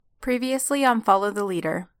Previously on Follow the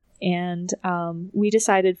Leader. And we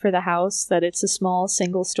decided for the house that it's a small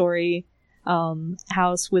single-story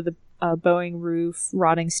house with a bowing roof,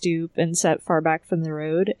 rotting stoop, and set far back from the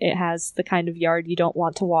road. It has the kind of yard you don't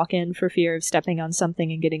want to walk in for fear of stepping on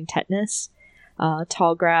something and getting tetanus.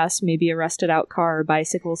 Tall grass, maybe a rusted-out car or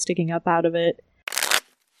bicycle sticking up out of it.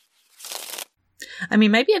 I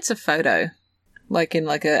mean, maybe it's a photo, like in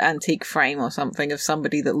like an antique frame or something, of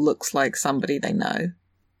somebody that looks like somebody they know.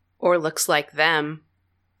 Or looks like them.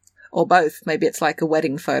 Or both. Maybe it's like a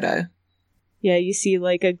wedding photo. Yeah, you see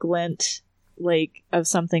like a glint like of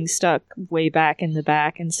something stuck way back in the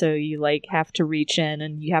back, and so you like have to reach in,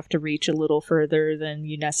 and you have to reach a little further than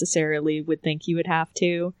you necessarily would think you would have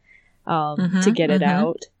to get it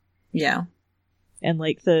out. Yeah. And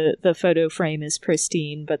like the photo frame is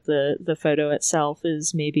pristine, but the photo itself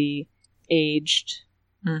is maybe aged.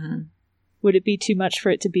 Mm-hmm. Would it be too much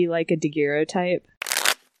for it to be like a daguerreotype?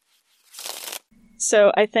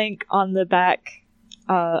 So I think on the back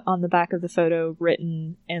of the photo,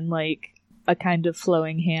 written in like a kind of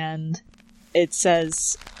flowing hand, it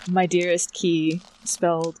says, "My dearest Key,"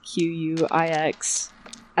 spelled Quix.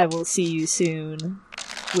 "I will see you soon.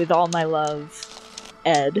 With all my love,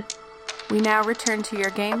 Ed." We now return to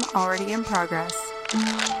your game already in progress.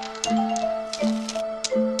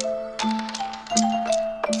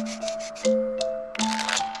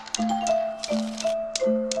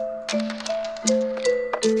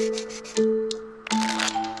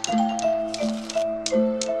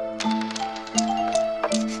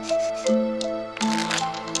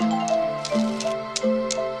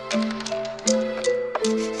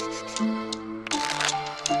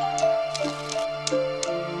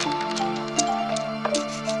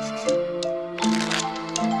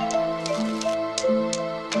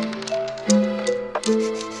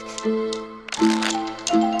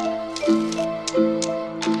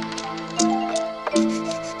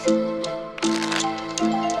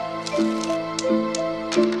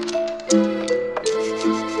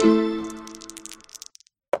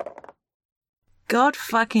 God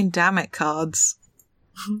fucking damn it, cards.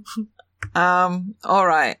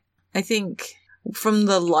 Alright. I think from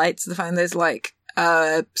the lights of the phone, there's like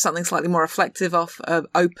something slightly more reflective off an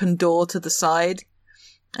open door to the side.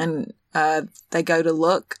 And they go to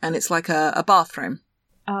look, and it's like a bathroom.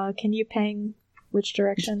 Can you ping which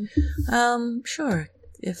direction? Sure.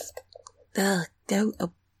 If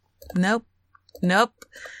nope.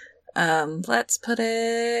 Let's put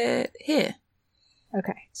it here.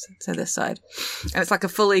 Okay. So this side. And it's like a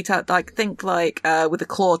fully, think like with a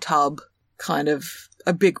claw tub, kind of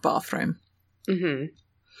a big bathroom. Mm-hmm.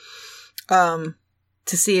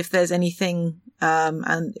 To see if there's anything,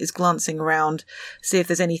 and is glancing around, see if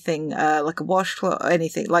there's anything like a washcloth,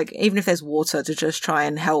 anything, like even if there's water, to just try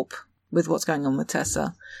and help with what's going on with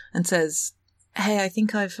Tessa. And says, "Hey, I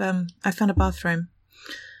think I found a bathroom.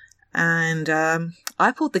 And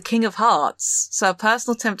I pulled the King of Hearts. So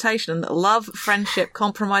personal temptation, love, friendship,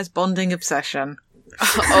 compromise, bonding, obsession."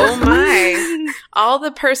 Oh my. All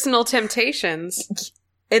the personal temptations.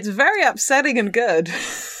 It's very upsetting and good.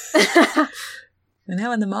 We're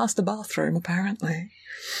now in the master bathroom, apparently.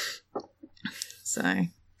 So,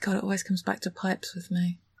 God, it always comes back to pipes with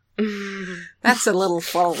me. That's a little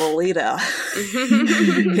Follow the Leader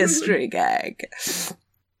history gag.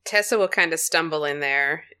 Tessa will kind of stumble in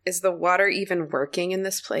there. Is the water even working in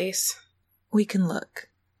this place? We can look.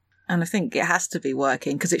 And I think it has to be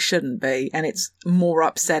working, because it shouldn't be. And it's more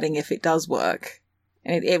upsetting if it does work.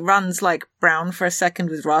 It runs like brown for a second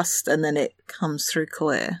with rust, and then it comes through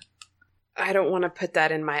clear. I don't want to put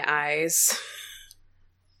that in my eyes.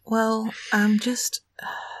 Well, just...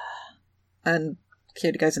 And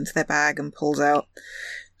Kid goes into their bag and pulls out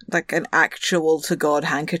like an actual to God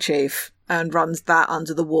handkerchief and runs that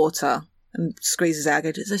under the water and squeezes out.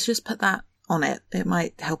 Let's just put that on it. It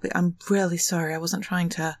might help it. I'm really sorry. I wasn't trying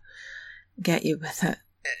to get you with it.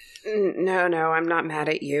 No, I'm not mad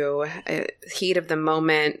at you. Heat of the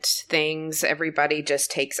moment, things, everybody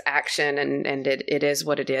just takes action, and it is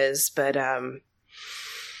what it is. But I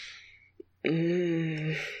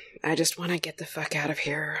just want to get the fuck out of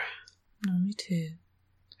here. Oh, me too.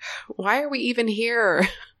 Why are we even here?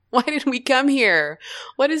 Why did we come here?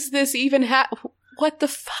 What is this even what the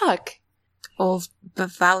fuck? All the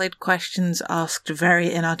valid questions asked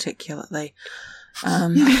very inarticulately.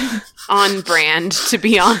 On brand, to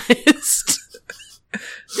be honest.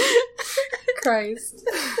 Christ.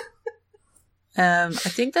 I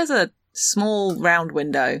think there's a small round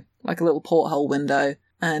window, like a little porthole window,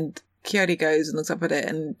 and Coyote goes and looks up at it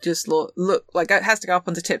and just look like it has to go up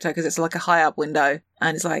onto tiptoe because it's like a high up window,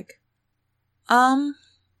 and it's like,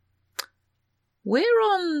 We're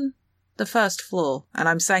on the first floor, and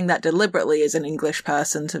I'm saying that deliberately as an English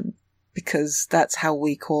person because that's how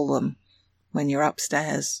we call them. When you're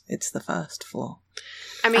upstairs, it's the first floor.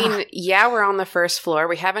 I mean, yeah, we're on the first floor.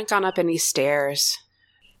 We haven't gone up any stairs.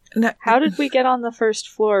 No, How did we get on the first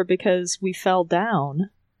floor? Because we fell down.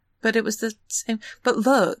 but it was the same. But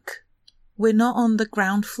look, we're not on the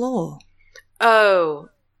ground floor. Oh,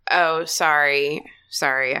 sorry.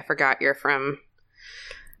 Sorry, I forgot you're from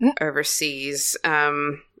overseas.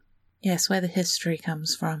 Yes, where the history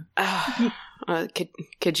comes from.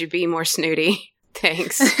 Could you be more snooty?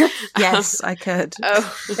 Thanks. Yes, I could.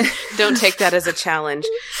 Don't take that as a challenge.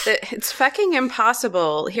 It's fucking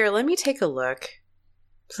impossible. Here, let me take a look.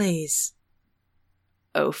 Please.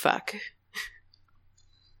 Oh, fuck.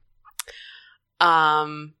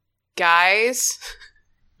 Guys?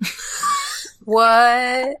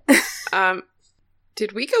 What?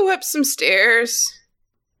 Did we go up some stairs?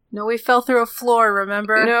 No, we fell through a floor,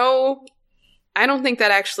 remember? No, I don't think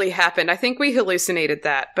that actually happened. I think we hallucinated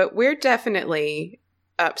that, but we're definitely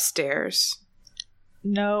upstairs.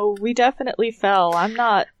 No, we definitely fell. I'm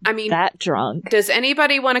not that drunk. Does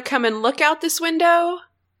anybody want to come and look out this window?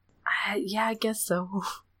 Yeah, I guess so.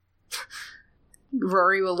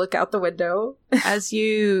 Rory will look out the window. As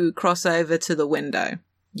you cross over to the window,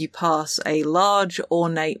 you pass a large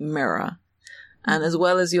ornate mirror. And as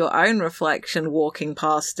well as your own reflection walking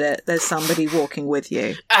past it, there's somebody walking with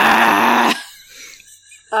you. No.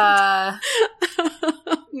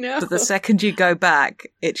 But the second you go back,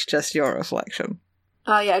 it's just your reflection.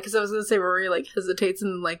 Yeah, because I was going to say Rory, hesitates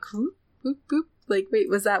and, whoop, boop, boop. Wait,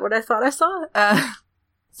 was that what I thought I saw?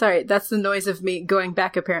 Sorry, that's the noise of me going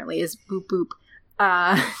back, apparently, is boop, boop.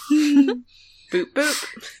 Boop, boop.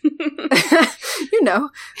 You know,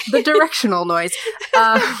 the directional noise.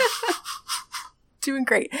 Doing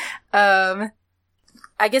great. I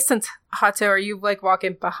guess since Hato, are you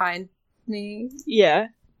walking behind me? Yeah.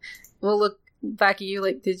 We'll look back at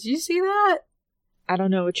you did you see that? I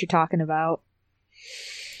don't know what you're talking about.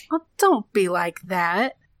 Well, don't be like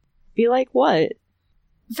that. Be like what?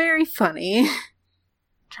 Very funny.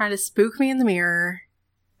 Trying to spook me in the mirror.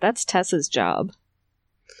 That's Tessa's job.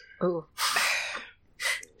 Oh.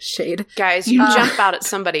 Shade. Guys, you jump out at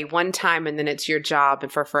somebody one time and then it's your job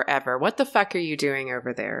and for forever. What the fuck are you doing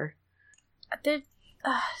over there?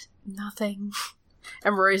 Nothing.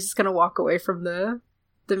 And Rory's just gonna walk away from the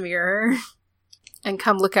mirror and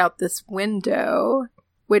come look out this window,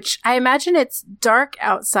 which I imagine it's dark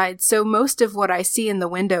outside, so most of what I see in the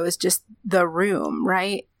window is just the room,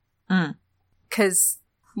 right? Because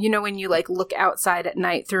when you look outside at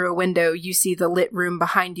night through a window, you see the lit room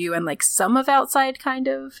behind you and some of outside, kind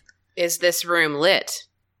of. Is this room lit?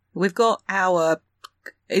 We've got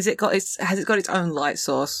has it got its own light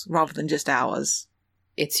source rather than just ours?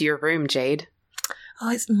 It's your room, Jade. Oh,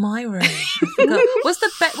 it's my room. I forgot.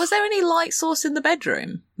 Was there any light source in the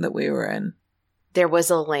bedroom that we were in? There was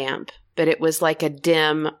a lamp, but it was a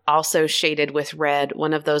dim, also shaded with red,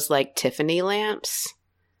 one of those Tiffany lamps.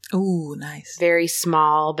 Ooh, nice. Very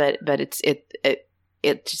small, but it's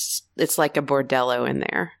like a bordello in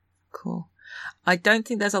there. Cool. I don't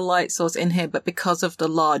think there's a light source in here, but because of the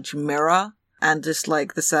large mirror and just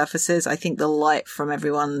the surfaces, I think the light from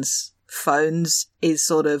everyone's phones is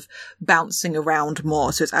sort of bouncing around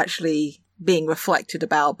more. So it's actually being reflected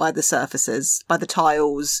about by the surfaces, by the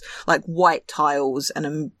tiles, white tiles and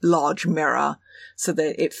a large mirror, so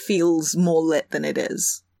that it feels more lit than it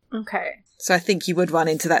is. Okay. So I think you would run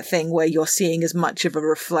into that thing where you're seeing as much of a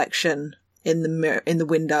reflection in the mirror, in the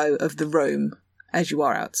window of the room as you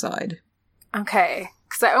are outside. Okay.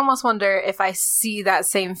 Because I almost wonder if I see that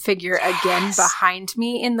same figure again behind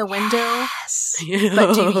me in the window. Yes.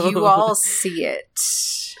 But do you all see it?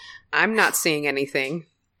 I'm not seeing anything.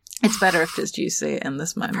 It's better if just you see it in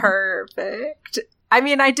this moment. Perfect. I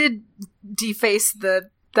mean, I did deface the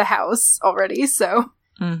house already, so.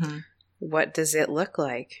 Mm-hmm. What does it look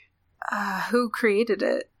like? Who created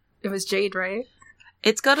it? It was Jade, right?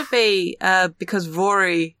 It's got to be, because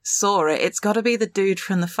Rory saw it, it's got to be the dude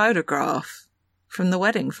from the photograph. From the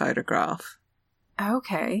wedding photograph.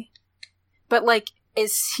 Okay. But,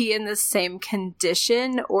 is he in the same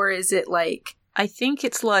condition, or is it, I think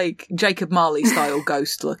it's Jacob Marley style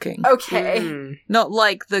ghost looking. Okay. Not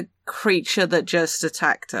like the creature that just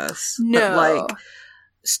attacked us. No. But,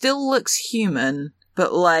 still looks human,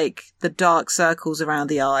 but, the dark circles around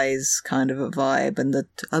the eyes kind of a vibe, and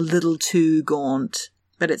a little too gaunt.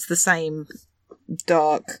 But it's the same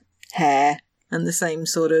dark hair, and the same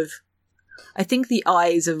sort of... I think the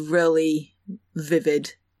eyes are really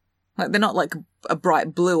vivid. They're not a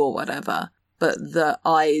bright blue or whatever, but the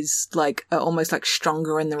eyes like are almost like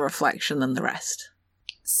stronger in the reflection than the rest.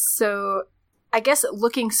 So, I guess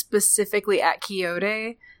looking specifically at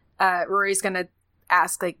Quixote, Rory's gonna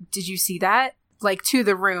ask, like, did you see that? Like, to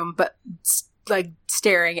the room, but, like,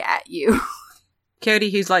 staring at you.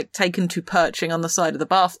 Quixote, who's like taken to perching on the side of the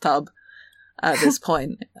bathtub at this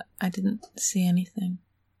point. I didn't see anything.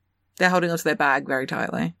 They're holding onto their bag very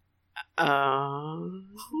tightly.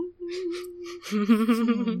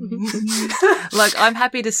 Like, I'm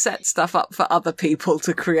happy to set stuff up for other people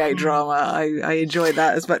to create drama. I enjoy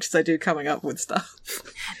that as much as I do coming up with stuff.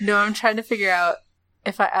 No, I'm trying to figure out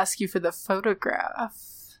if I ask you for the photograph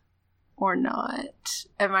or not.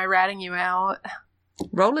 Am I ratting you out?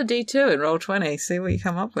 Roll a d2 and roll 20. See what you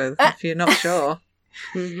come up with if you're not sure.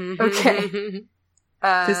 Okay.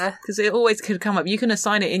 Because it always could come up. You can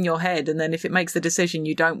assign it in your head, and then if it makes the decision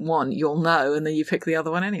you don't want, you'll know, and then you pick the other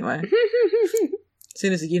one anyway. As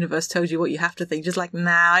soon as the universe tells you what you have to think, just like, nah,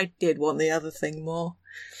 I did want the other thing more.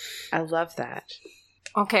 I love that.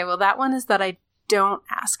 Okay, well, that one is that I don't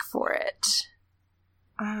ask for it.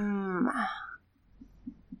 Are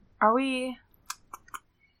we...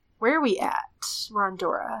 Where are we at? We're on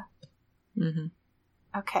Dora. Mm-hmm.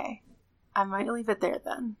 Okay. I might leave it there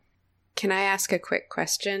then. Can I ask a quick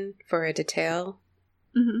question for a detail?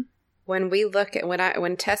 Mm-hmm. When we look at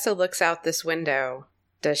when Tessa looks out this window,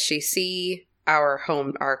 does she see our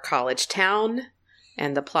home, our college town,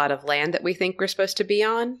 and the plot of land that we think we're supposed to be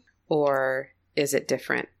on, or is it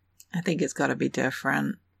different? I think it's got to be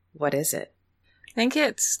different. What is it? I think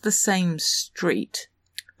it's the same street,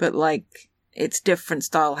 but like it's different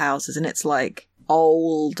style houses, and it's like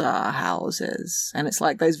older houses, and it's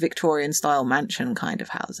like those Victorian style mansion kind of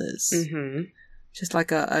houses. Mm-hmm. Just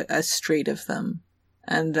like a street of them,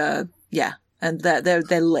 and and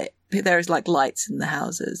they're lit. There's like lights in the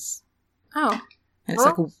houses. Oh, and it's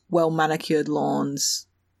like well manicured lawns.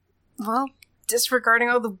 Well, disregarding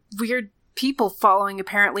all the weird people following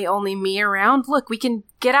apparently only me around, look, we can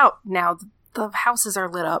get out now. The houses are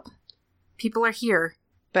lit up. People are here.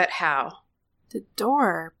 But how? The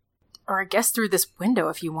door. Or I guess through this window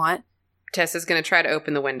if you want. Tessa's going to try to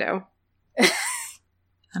open the window.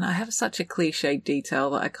 And I have such a cliched detail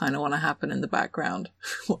that I kind of want to happen in the background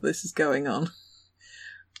while this is going on.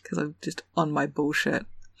 Because I'm just on my bullshit.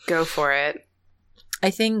 Go for it. I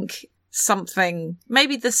think something,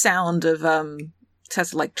 maybe the sound of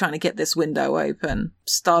Tessa like trying to get this window open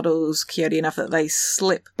startles Quixote enough that they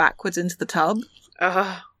slip backwards into the tub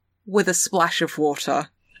with a splash of water.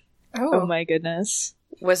 Oh my goodness.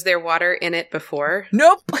 Was there water in it before?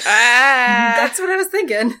 Nope. That's what I was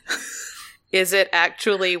thinking. Is it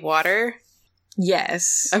actually water?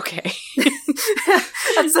 Yes. Okay.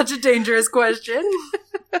 That's such a dangerous question.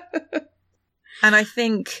 And I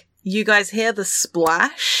think you guys hear the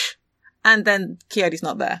splash, and then Quixote's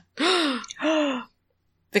not there.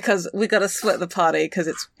 Because we got to split the party, because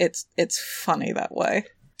it's funny that way.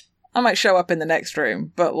 I might show up in the next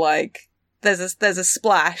room, but like there's a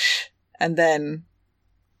splash, and then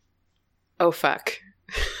oh fuck.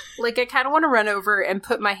 Like, I kind of want to run over and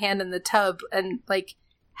put my hand in the tub and like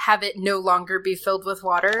have it no longer be filled with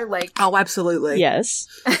water. Like, oh, absolutely, yes,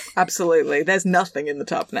 absolutely. There's nothing in the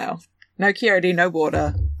tub now. No Quixote, no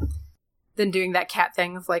water. Then doing that cat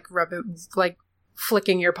thing of like rubbing, like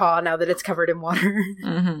flicking your paw now that it's covered in water.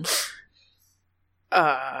 Mm-hmm.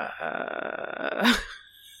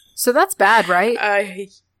 So that's bad, right?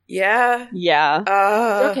 Yeah. Yeah.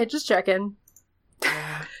 Okay, just checking.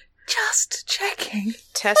 Just checking.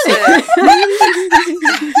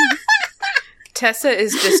 Tessa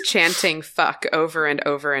is just chanting fuck over and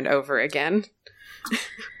over and over again.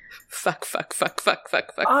 Fuck, fuck, fuck, fuck,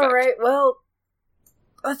 fuck, fuck. All fuck. right, well,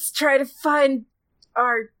 let's try to find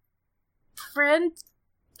our friend.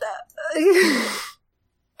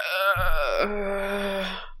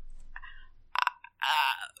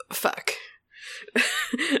 Fuck.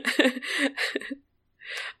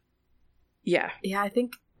 Yeah. Yeah, I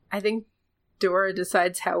think Dora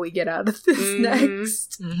decides how we get out of this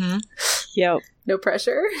next. Mm-hmm. Yep. No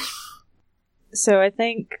pressure. So I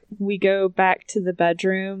think we go back to the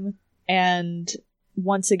bedroom, and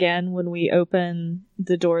once again, when we open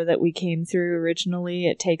the door that we came through originally,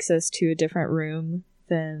 it takes us to a different room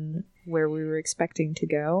than where we were expecting to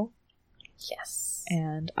go. Yes.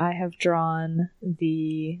 And I have drawn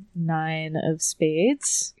the 9 of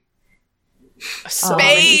spades.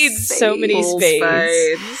 Spades! So many Full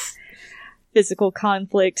spades. Physical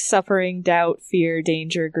conflict, suffering, doubt, fear,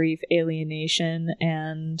 danger, grief, alienation,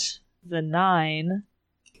 and the 9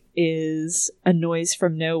 is a noise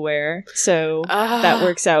from nowhere. So that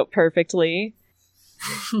works out perfectly.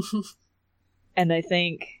 And I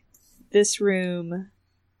think this room...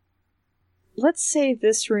 Let's say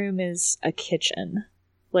this room is a kitchen.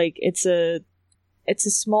 Like, it's a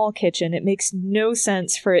small kitchen. It makes no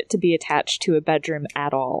sense for it to be attached to a bedroom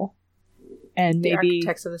at all. And The maybe...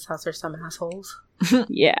 architects of this house are some assholes.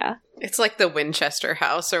 Yeah. It's like the Winchester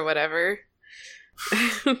house or whatever.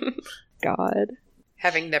 God.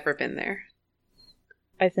 Having never been there.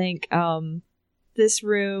 I think this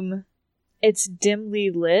room, it's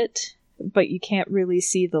dimly lit, but you can't really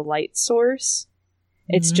see the light source.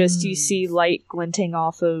 It's just you see light glinting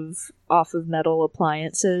off of metal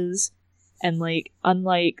appliances. And, like,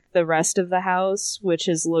 unlike the rest of the house, which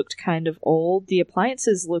has looked kind of old, the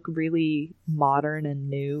appliances look really modern and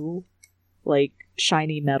new, like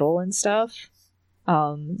shiny metal and stuff.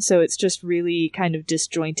 So it's just really kind of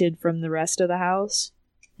disjointed from the rest of the house.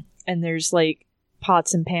 And there's, like,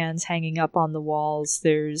 pots and pans hanging up on the walls.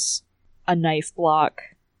 There's a knife block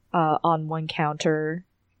on one counter.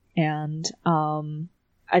 And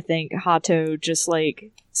I think Hato just,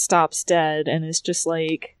 like, stops dead and is just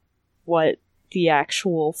like, what the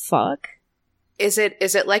actual fuck? Is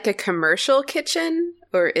it like a commercial kitchen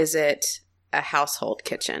or is it a household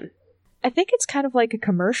kitchen? I think it's kind of like a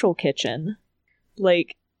commercial kitchen.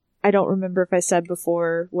 Like, I don't remember if I said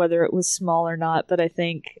before whether it was small or not, but I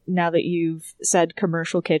think now that you've said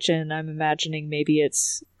commercial kitchen, I'm imagining maybe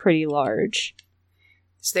it's pretty large.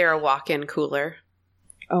 Is there a walk-in cooler?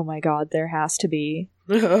 Oh my god, there has to be.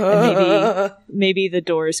 And maybe the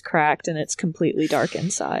door's cracked and it's completely dark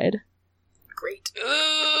inside. Great.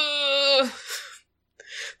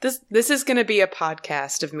 This is going to be a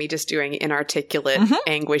podcast of me just doing inarticulate,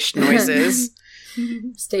 anguished noises.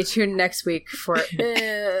 Stay tuned next week for...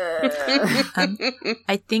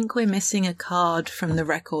 I think we're missing a card from the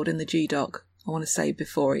record in the G-Doc. I want to say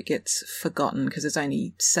before it gets forgotten, because there's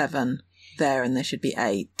only 7 there and there should be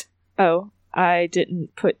 8. Oh, I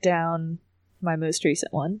didn't put down my most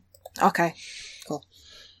recent one. Okay, cool.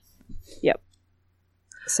 Yep.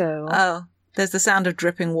 So... Oh, there's the sound of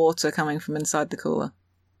dripping water coming from inside the cooler.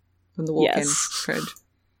 From the walk-in fridge.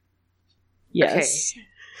 Yes. Okay.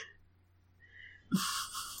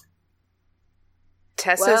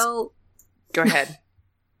 Tessa's... Well... Go ahead.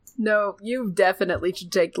 No, you definitely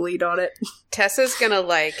should take the lead on it. Tessa's gonna,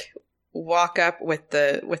 like, walk up with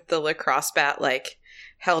the lacrosse bat, like,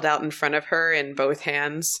 held out in front of her in both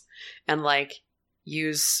hands and, like,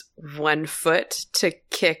 use one foot to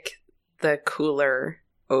kick the cooler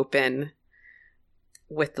open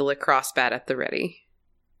with the lacrosse bat at the ready.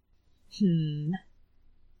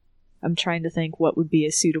 I'm trying to think what would be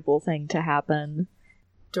a suitable thing to happen.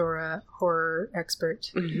 Dora, horror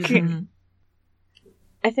expert.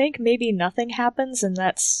 I think maybe nothing happens, and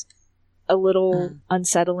that's a little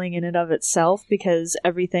unsettling in and of itself, because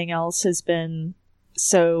everything else has been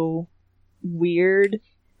so weird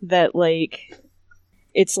that, like,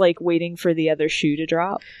 it's like waiting for the other shoe to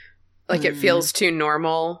drop. Like, it feels too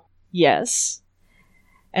normal. Yes.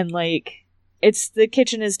 And, like, the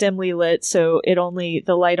kitchen is dimly lit, so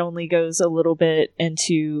the light only goes a little bit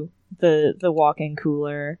into the walk-in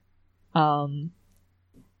cooler.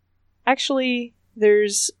 Actually,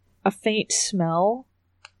 there's a faint smell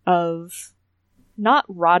of not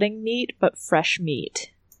rotting meat, but fresh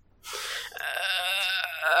meat.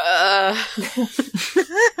 Oh,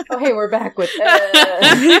 hey, we're back with...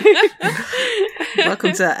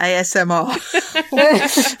 Welcome to ASMR.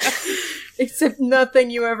 Except nothing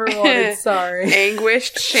you ever wanted, sorry.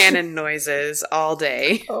 Anguished Shannon noises all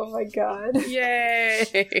day. Oh my god.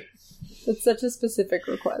 Yay! That's such a specific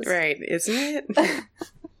request. Right, isn't it?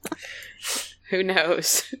 Who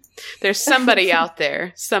knows? There's somebody out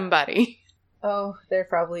there. Somebody. Oh, there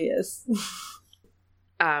probably is.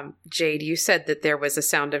 Jade, you said that there was a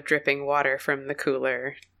sound of dripping water from the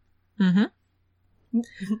cooler.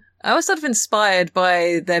 I was sort of inspired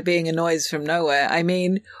by there being a noise from nowhere. I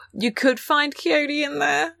mean, you could find Coyote in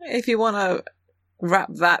there if you want to wrap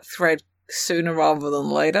that thread sooner rather than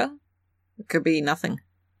later. It could be nothing.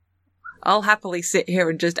 I'll happily sit here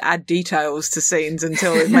and just add details to scenes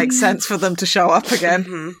until it makes sense for them to show up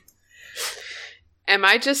again. Am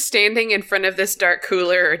I just standing in front of this dark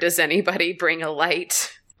cooler, or does anybody bring a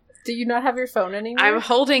light? Do you not have your phone anymore? I'm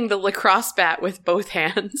holding the lacrosse bat with both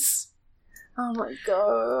hands. Oh my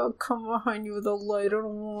god, I'll come behind you with a light. I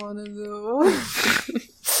don't want to though.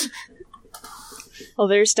 Well,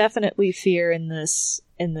 there's definitely fear in this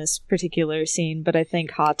particular scene, but I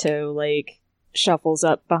think Hato, like, shuffles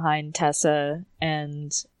up behind Tessa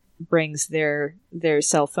and brings their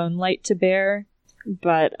cell phone light to bear.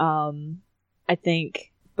 But I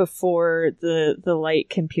think before the light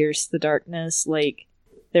can pierce the darkness, like,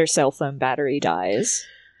 their cell phone battery dies.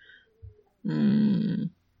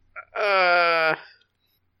 Can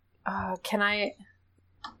I...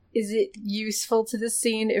 Is it useful to this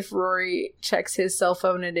scene if Rory checks his cell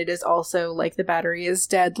phone and it is also, like, the battery is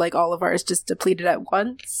dead, like all of ours just depleted at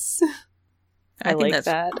once? I think like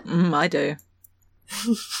that. I do.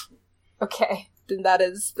 Okay, then that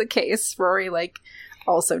is the case. Rory, like,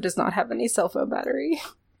 also does not have any cell phone battery.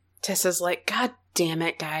 Tessa's like, God damn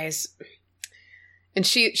it, guys. And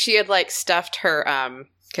she had, like, stuffed her,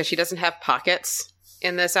 because she doesn't have pockets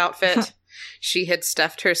in this outfit. She had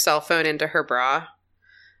stuffed her cell phone into her bra.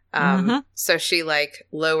 So she, like,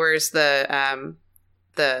 lowers the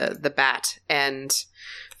bat and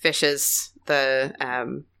fishes the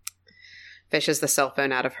cell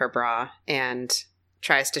phone out of her bra and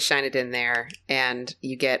tries to shine it in there. And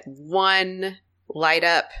you get one light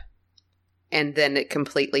up, and then it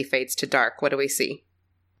completely fades to dark. What do we see?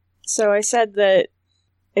 So I said that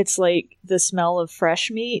it's like the smell of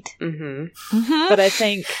fresh meat, but I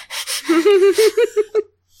think...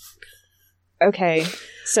 Okay,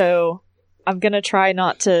 so I'm gonna try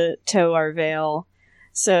not to toe our veil.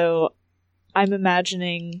 So I'm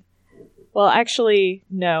imagining... Well, actually,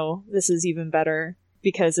 no, this is even better,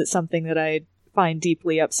 because it's something that I find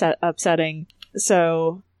deeply upsetting.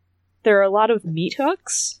 So there are a lot of meat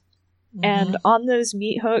hooks, and on those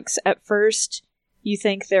meat hooks, at first, you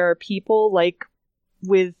think there are people, like,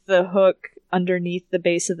 with the hook underneath the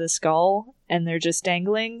base of the skull, and they're just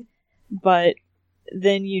dangling, but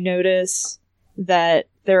then you notice that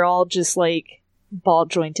they're all just, like,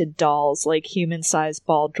 ball-jointed dolls, like human-sized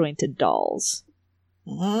ball-jointed dolls.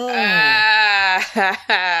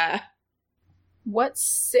 What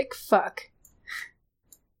sick fuck.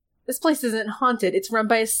 This place isn't haunted, it's run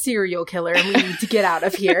by a serial killer, and we need to get out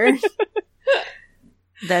of here.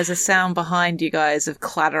 There's a sound behind you guys of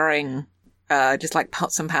clattering, just like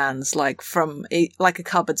pots and pans, like from, like a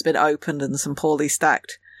cupboard's been opened and some poorly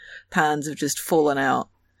stacked pans have just fallen out.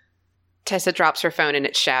 Tessa drops her phone and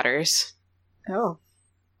it shatters. Oh.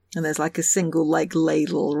 And there's like a single, like,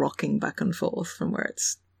 ladle rocking back and forth from where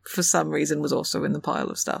it's, for some reason, was also in the pile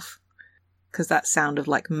of stuff. Because that sound of,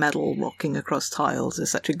 like, metal rocking across tiles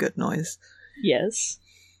is such a good noise. Yes.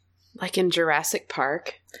 Like in Jurassic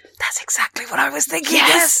Park. That's exactly what I was thinking.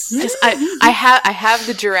 Yes! I have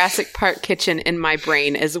the Jurassic Park kitchen in my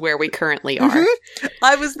brain as where we currently are.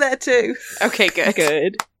 I was there too. Okay, good.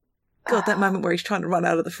 Good. God, that moment where he's trying to run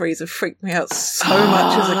out of the freezer freaked me out so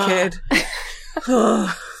much as a kid.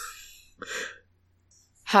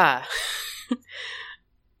 Ha.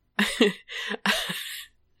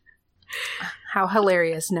 How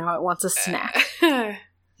hilarious, now it wants a snack.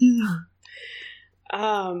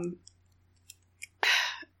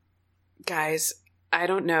 Guys, I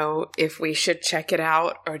don't know if we should check it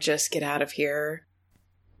out or just get out of here.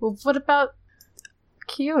 Well, what about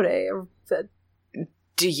Quixote?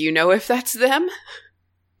 Do you know if that's them?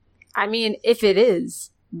 I mean, if it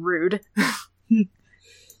is, rude.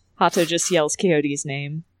 Hato just yells Quixote's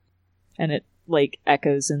name, and it, like,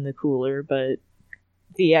 echoes in the cooler, but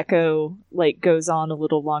the echo, like, goes on a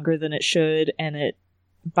little longer than it should, and it,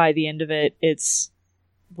 by the end of it, it's,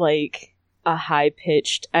 like, a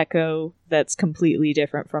high-pitched echo that's completely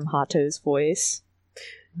different from Hato's voice.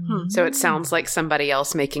 So it sounds like somebody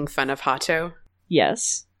else making fun of Hato?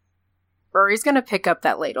 Yes. Rory's gonna pick up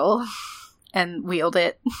that ladle and wield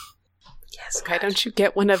it. Yes. Why don't you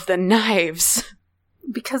get one of the knives?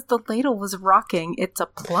 Because the ladle was rocking. It's a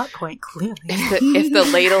plot point, clearly. If the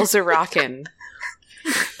ladles are rocking.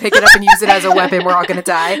 Pick it up and use it as a weapon, we're all gonna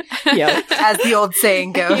die. Yep. As the old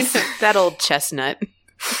saying goes. That old chestnut.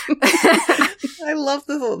 I love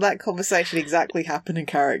the thought that conversation exactly happened in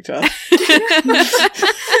character.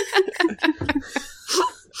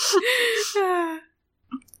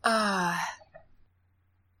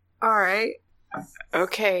 Alright.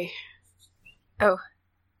 Okay. Oh.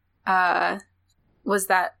 Was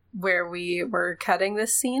that where we were cutting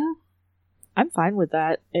this scene? I'm fine with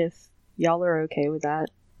that, if y'all are okay with that.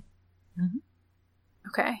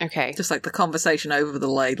 Okay. Just like the conversation over the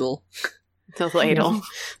ladle. The ladle.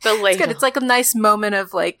 The ladle. It's good. It's like a nice moment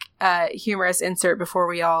of, like, humorous insert before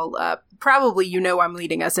we all, probably I'm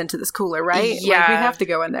leading us into this cooler, right? Yeah. Like, we have to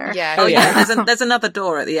go in there. Yeah. Oh yeah, there's another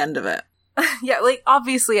door at the end of it. Yeah, like,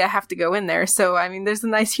 obviously I have to go in there, so, I mean, there's a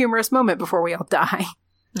nice humorous moment before we all die.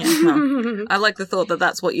 Yeah, no. I like the thought that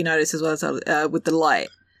that's what you notice as well as with the light.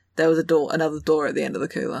 There was another door at the end of the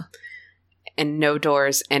cooler. And no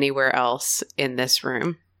doors anywhere else in this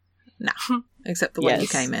room. No, except the one you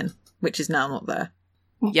Yes. came in, which is now not there.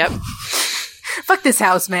 Yep. Fuck this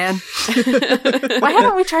house, man. Why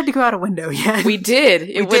haven't we tried to go out a window yet? We did.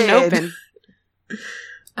 It wouldn't did. open.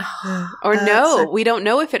 Or no, so- we don't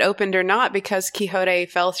know if it opened or not because Quixote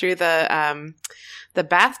fell through the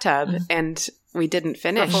bathtub and we didn't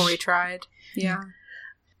finish. Before we tried. Yeah.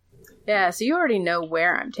 Yeah, so you already know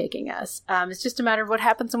where I'm taking us. It's just a matter of what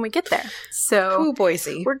happens when we get there. So Ooh,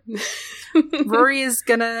 Boise. Rory is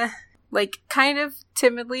gonna, like, kind of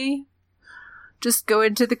timidly just go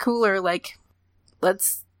into the cooler, like,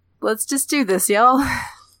 let's just do this, y'all.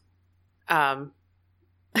 Oh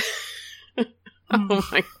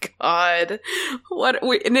my god.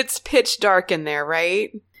 And it's pitch dark in there,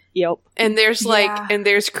 right? Yep. And there's Yeah. and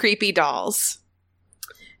there's creepy dolls.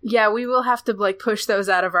 Yeah, we will have to, like, push those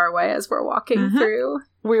out of our way as we're walking through.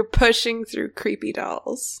 We're pushing through creepy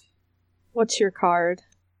dolls. What's your card?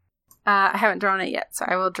 I haven't drawn it yet, so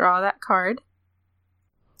I will draw that card.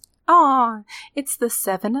 Aw, it's the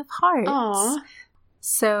 7 of Hearts. Aw.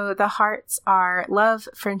 So the hearts are love,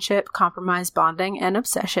 friendship, compromise, bonding, and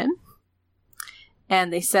obsession.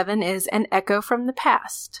 And the 7 is an echo from the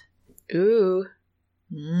past. Ooh.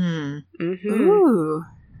 Mm. Mm-hmm. Ooh.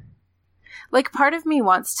 Like, part of me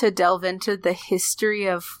wants to delve into the history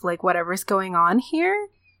of, like, whatever's going on here.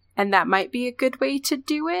 And that might be a good way to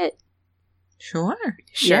do it. Sure.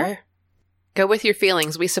 Sure. Yeah. Go with your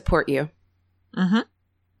feelings. We support you. Mm-hmm.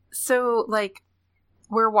 So, like,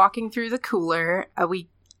 we're walking through the cooler.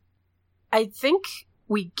 I think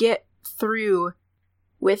we get through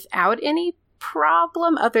without any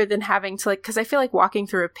problem other than having to, like, because I feel like walking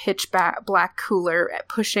through a pitch black cooler,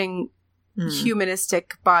 pushing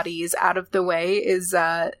humanistic bodies out of the way is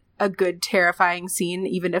a good, terrifying scene,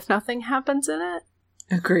 even if nothing happens in it.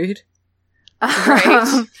 Agreed.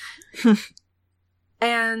 Right.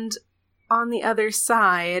 And on the other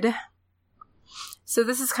side, so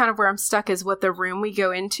this is kind of where I'm stuck, is what the room we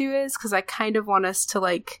go into is, because I kind of want us to,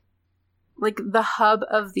 like the hub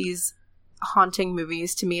of these haunting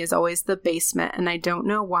movies to me is always the basement, and I don't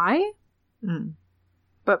know why,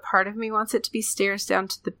 but part of me wants it to be stairs down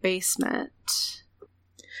to the basement.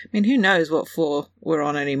 I mean, who knows what floor we're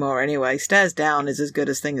on anymore anyway. Stairs down is as good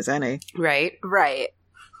as thing as any. Right. Right.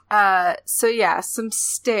 So yeah, some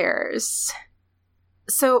stairs.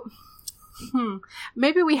 So,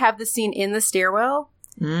 maybe we have the scene in the stairwell.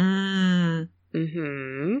 Mm-hmm.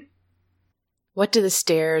 What do the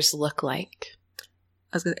stairs look like?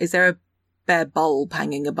 Is there a bare bulb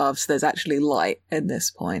hanging above so there's actually light in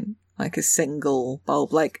this point? Like a single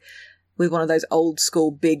bulb, like with one of those old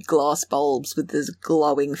school big glass bulbs with this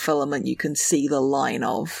glowing filament you can see the line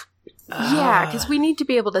of. Yeah, because we need to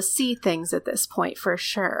be able to see things at this point for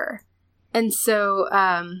sure. And so,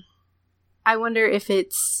 I wonder if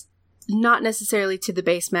it's not necessarily to the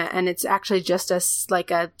basement and it's actually just a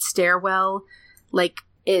stairwell. Like,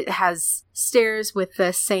 it has stairs with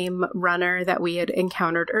the same runner that we had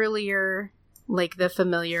encountered earlier, like the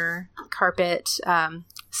familiar carpet,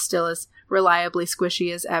 still as reliably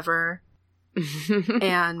squishy as ever.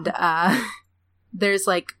 And there's,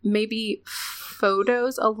 like, maybe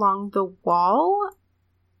photos along the wall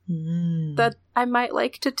that I might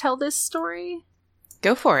like to tell this story.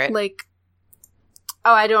 Go for it. Like,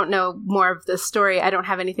 oh, I don't know more of the story. I don't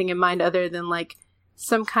have anything in mind other than, like,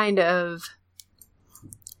 some kind of...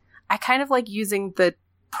 I kind of like using the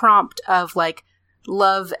prompt of, like,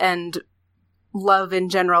 love and love in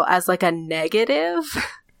general as, like, a negative.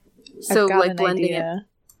 So, I've got like, an blending idea. it.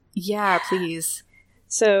 Yeah, please.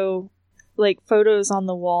 So, like, photos on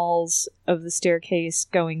the walls of the staircase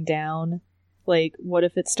going down. Like, what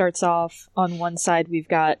if it starts off on one side we've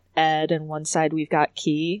got Ed and one side we've got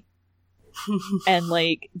Key? And,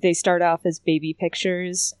 like, they start off as baby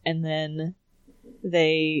pictures and then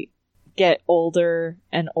they get older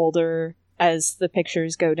and older as the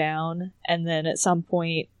pictures go down. And then at some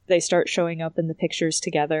point they start showing up in the pictures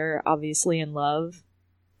together, obviously in love.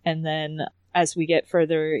 And then as we get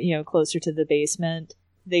further, closer to the basement,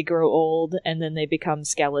 they grow old and then they become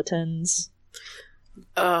skeletons.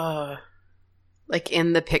 Like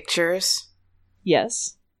in the pictures?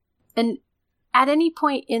 Yes. And at any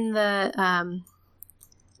point in the,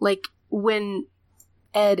 like, when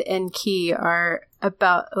Ed and Key are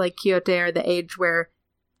about, like, Quixote are the age where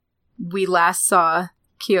we last saw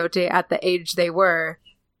Quixote at the age they were,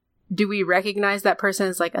 do we recognize that person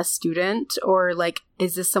as, like, a student? Or, like,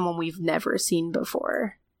 is this someone we've never seen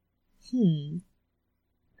before? I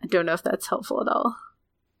don't know if that's helpful at all.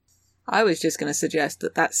 I was just going to suggest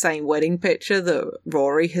that same wedding picture that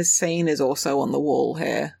Rory has seen is also on the wall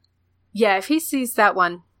here. Yeah, if he sees that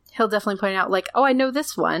one, he'll definitely point out, like, oh, I know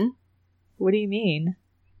this one. What do you mean?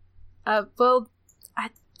 Well,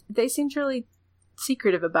 they seemed really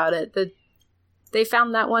secretive about it. They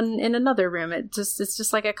found that one in another room. It's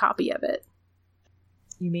just like a copy of it.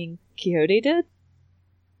 You mean Quixote did?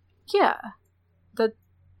 Yeah.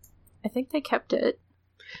 I think they kept it.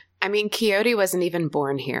 I mean, Coyote wasn't even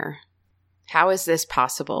born here. How is this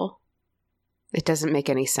possible? It doesn't make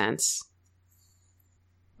any sense.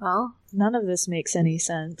 Well, None of this makes any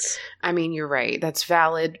sense. I mean, you're right. That's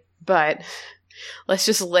valid, but let's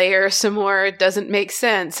just layer some more "it doesn't make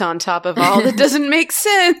sense" on top of all that doesn't make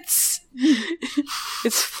sense.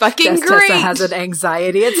 It's fucking great. Tessa has an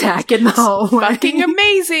anxiety attack in the hallway. Fucking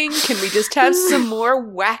amazing. Can we just have some more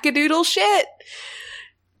wackadoodle shit?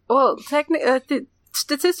 Well,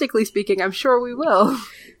 statistically speaking, I'm sure we will.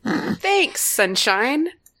 Thanks, sunshine.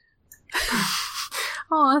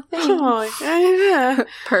 Aw, thanks. Oh, yeah.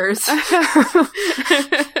 Purse.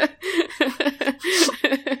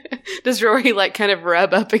 Does Rory kind of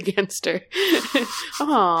rub up against her?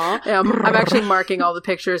 Aw. Yeah, I'm actually marking all the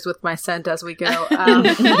pictures with my scent as we go.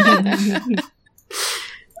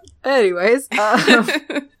 Anyways,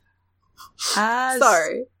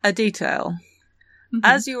 sorry. A detail. Mm-hmm.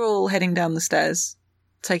 As you're all heading down the stairs,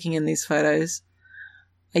 taking in these photos,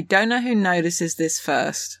 I don't know who notices this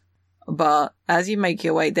first, but as you make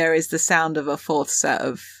your way, there is the sound of a fourth set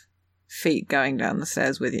of feet going down the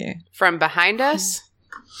stairs with you. From behind us?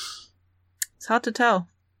 It's hard to tell.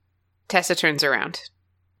 Tessa turns around.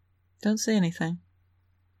 Don't see anything.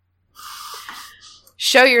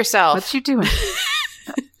 Show yourself. What you doing?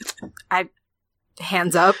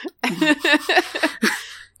 Hands up.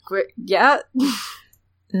 Yeah.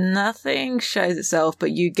 Nothing shows itself,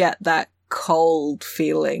 but you get that cold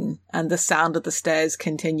feeling, and the sound of the stairs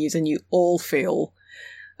continues, and you all feel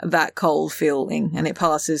that cold feeling, and it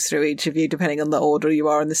passes through each of you depending on the order you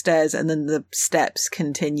are on the stairs, and then the steps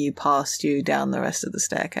continue past you down the rest of the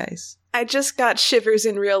staircase. I just got shivers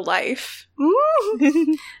in real life.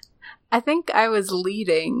 I think I was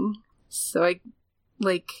leading, so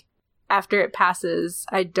after it passes,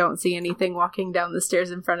 I don't see anything walking down the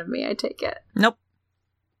stairs in front of me, I take it. Nope.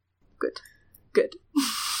 Good.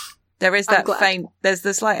 There is that faint, there's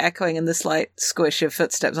the slight echoing and the slight squish of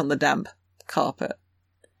footsteps on the damp carpet.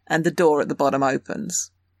 And the door at the bottom opens.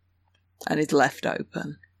 And is left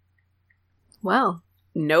open. Well.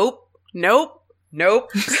 Nope. I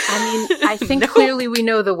mean, I think clearly we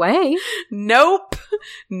know the way. Nope.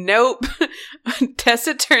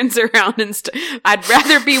 Tessa turns around and I'd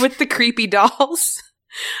rather be with the creepy dolls.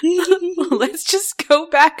 Let's just go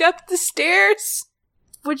back up the stairs.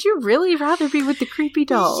 Would you really rather be with the creepy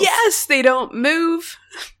dolls? Yes, they don't move.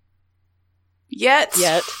 Yet.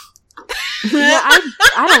 Yeah,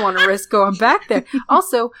 I don't want to risk going back there.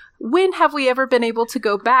 Also, when have we ever been able to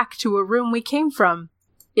go back to a room we came from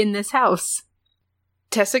in this house?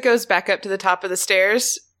 Tessa goes back up to the top of the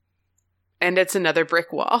stairs, and it's another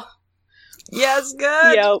brick wall. Yes,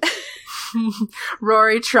 good! Yep.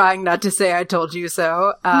 Rory trying not to say I told you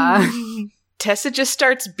so. Tessa just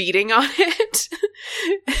starts beating on it.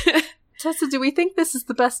 Tessa, do we think this is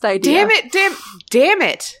the best idea? Damn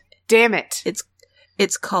it.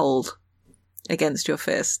 It's cold against your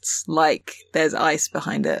fists, like there's ice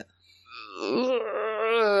behind it.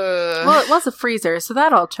 Well, it was a freezer, so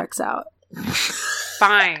that all checks out.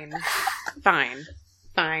 Fine.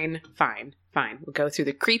 We'll go through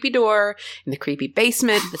the creepy door in the creepy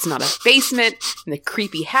basement that's not a basement, in the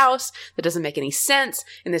creepy house that doesn't make any sense,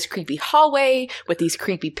 in this creepy hallway with these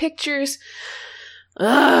creepy pictures.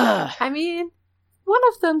 Ugh. I mean, one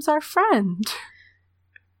of them's our friend.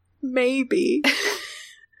 Maybe.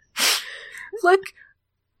 Look,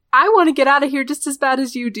 I want to get out of here just as bad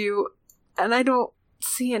as you do, and I don't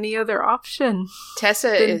see any other option.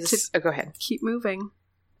 Tessa is... go ahead. Keep moving.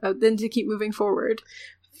 Then to keep moving forward.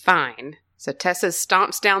 Fine. So Tessa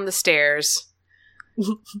stomps down the stairs,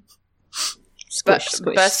 busts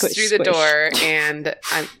through the door, and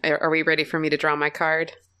are we ready for me to draw my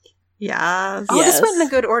card? Yes. Oh, this went in a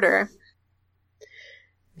good order.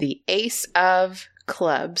 The Ace of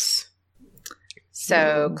Clubs.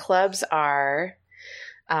 So clubs are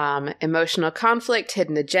emotional conflict,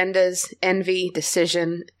 hidden agendas, envy,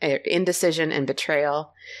 indecision, and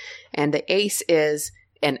betrayal. And the ace is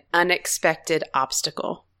an unexpected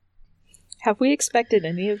obstacle. Have we expected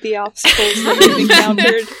any of the obstacles that we've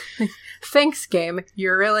encountered? Thanks, game.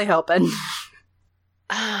 You're really helping.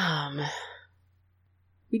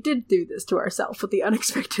 We did do this to ourselves with the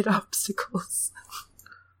unexpected obstacles.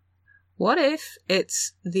 What if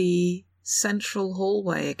it's the central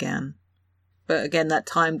hallway again? But again, that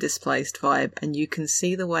time-displaced vibe, and you can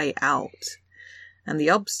see the way out. And the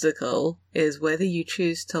obstacle is whether you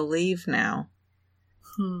choose to leave now.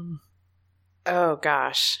 Oh,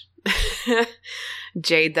 gosh.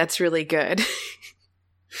 Jade, that's really good.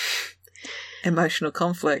 Emotional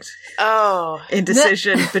conflict. Oh.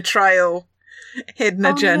 Indecision, betrayal. hidden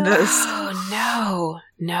agendas. Oh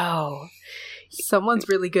no. Someone's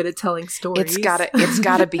really good at telling stories. It's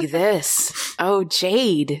gotta be this. Oh,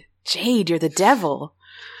 Jade, you're the devil.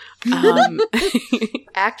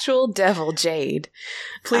 Actual devil Jade.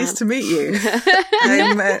 Pleased to meet you.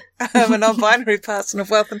 I'm a non-binary person of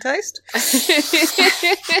wealth and taste.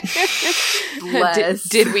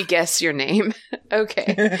 Did we guess your name?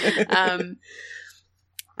 Okay.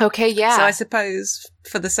 Okay, yeah. So I suppose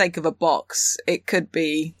for the sake of a box, it could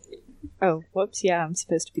be... Oh, whoops, yeah, I'm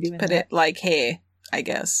supposed to be doing that. Put it, like, here, I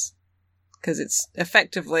guess. Because it's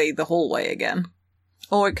effectively the hallway again.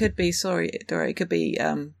 Or it could be, sorry, Dora, it could be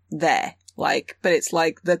there. Like, but it's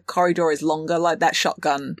like the corridor is longer, like that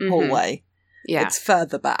shotgun hallway. Yeah. It's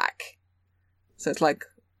further back. So it's like...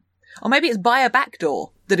 Or maybe it's by a back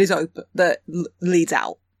door that is open, that leads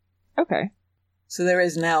out. Okay. So there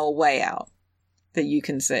is now a way out that you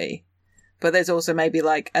can see. But there's also maybe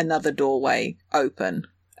like another doorway open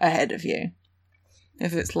ahead of you.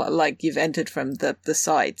 If it's like you've entered from the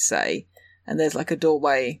side, say, and there's like a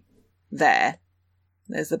doorway there.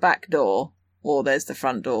 There's the back door, or there's the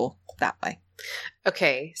front door that way.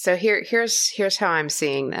 Okay, so here's how I'm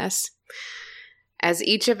seeing this. As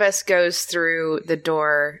each of us goes through the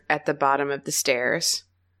door at the bottom of the stairs,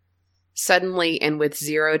 suddenly and with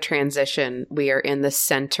zero transition, we are in the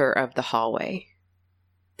center of the hallway.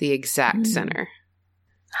 The exact center.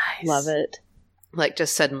 Nice. Love it. Like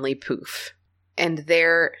just suddenly poof. And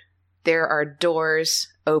there are doors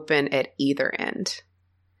open at either end.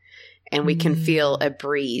 And we can feel a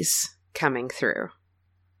breeze coming through.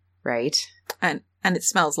 Right? And it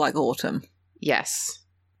smells like autumn. Yes.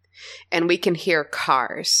 And we can hear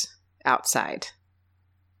cars outside.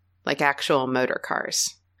 Like actual motor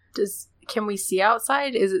cars. Can we see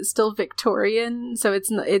outside? Is it still Victorian? So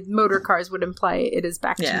motor cars would imply it is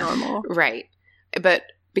back to normal. Right. But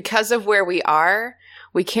because of where we are,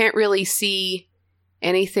 we can't really see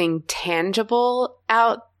anything tangible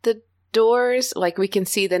out the doors. Like we can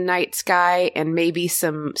see the night sky and maybe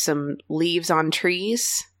some leaves on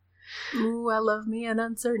trees. Ooh, I love me an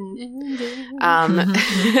uncertain ending.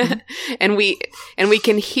 And we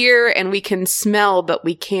can hear and we can smell, but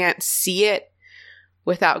we can't see it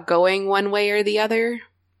without going one way or the other.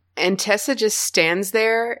 And Tessa just stands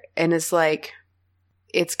there and is like,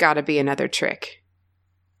 it's got to be another trick.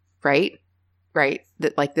 Right? Right?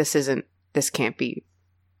 That like it can't be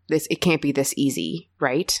this easy,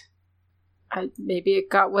 right? Maybe it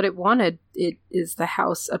got what it wanted. It is the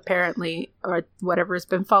house, apparently, or whatever's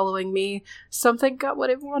been following me. Something got what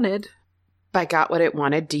it wanted. By got what it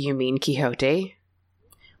wanted, do you mean Quixote?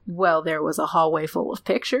 Well, there was a hallway full of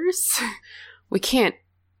pictures. We can't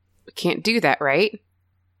do that, right?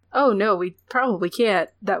 Oh no, we probably can't.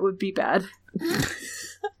 That would be bad.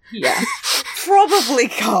 Yeah. Probably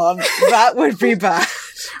can't. That would be bad.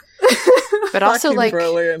 But also, Fucking like,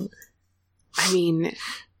 brilliant. I mean,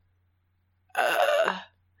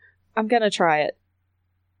 I'm gonna try it.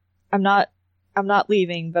 I'm not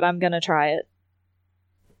leaving, but I'm gonna try it.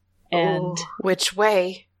 And which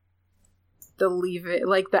way? Leave it,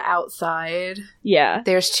 like the outside. yeah,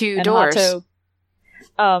 There's two and doors. Hato,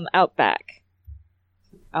 out back.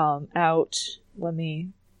 Out. Let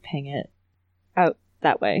me ping it. Out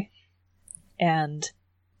that way. And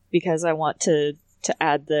because I want to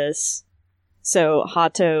add this, so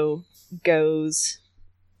Hato goes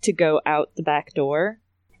to go out the back door,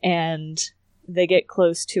 and they get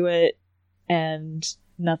close to it, and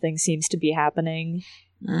nothing seems to be happening.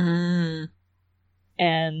 And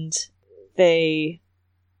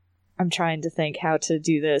I'm trying to think how to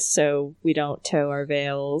do this so we don't tow our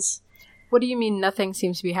veils. What do you mean nothing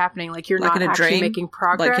seems to be happening? Like you're Like not in a actually dream? making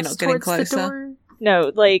progress Like you're not getting towards the closer? door?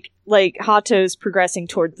 No, like Hato's progressing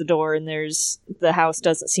towards the door, and the house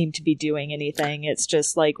doesn't seem to be doing anything. It's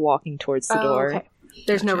just like walking towards the door. Okay.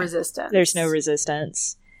 There's no Gotcha. resistance. There's no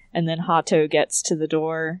resistance. And then Hato gets to the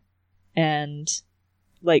door and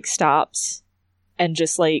like stops and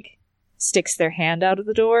just like sticks their hand out of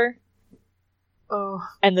the door, Oh.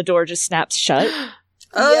 and the door just snaps shut.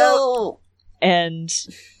 Oh! And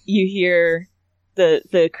you hear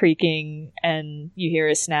the creaking, and you hear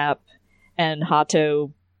a snap, and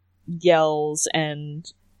Hato yells, and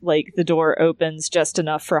like the door opens just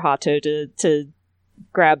enough for Hato to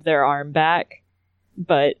grab their arm back,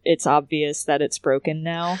 but it's obvious that it's broken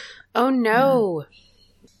now. Oh no.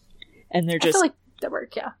 And they're I just feel like that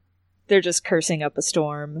worked, yeah. they're just cursing up a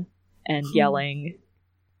storm and yelling.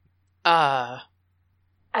 I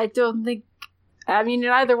don't think... I mean, it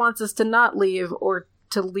either wants us to not leave or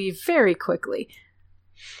to leave very quickly.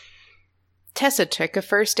 Tessa took a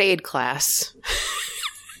first aid class.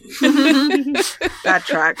 That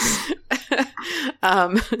tracks.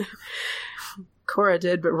 Cora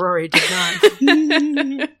did, but Rory did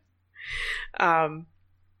not.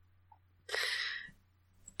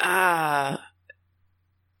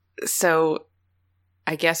 So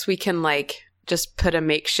I guess we can just put a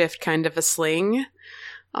makeshift kind of a sling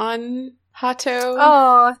on Hato.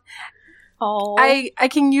 Oh, I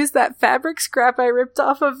can use that fabric scrap I ripped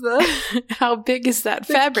off of the. How big is that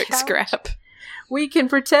fabric couch. Scrap? We can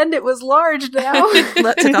pretend it was large now.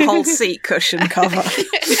 That's like a whole seat cushion cover.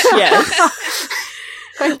 Yes.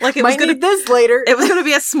 Like it Might was going need this later. It was going to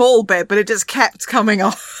be a small bit, but it just kept coming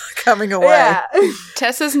away. Yeah.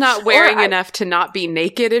 Tessa's not wearing enough to not be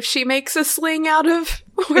naked if she makes a sling out of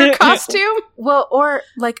her costume. Well, or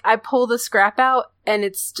I pull the scrap out and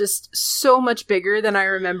it's just so much bigger than I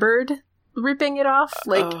remembered ripping it off.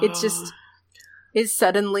 It just is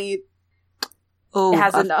suddenly it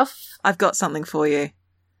has enough. I've got something for you.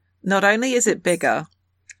 Not only is it bigger,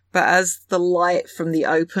 but as the light from the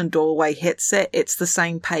open doorway hits it, it's the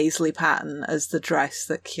same paisley pattern as the dress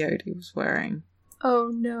that Quixote was wearing.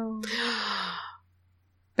 Oh no.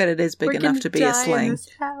 But it is big enough to be a sling. In this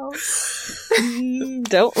house.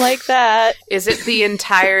 Don't like that. Is it the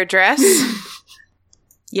entire dress?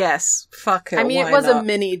 Yes. Fuck it. I mean, it was a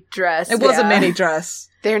mini dress. It was a mini dress.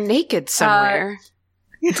 They're naked somewhere.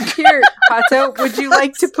 Here, Hato, would you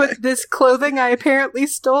like to put this clothing I apparently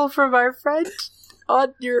stole from our friend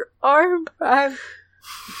on your arm?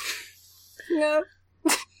 Yeah.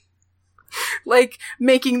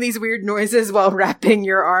 Making these weird noises while wrapping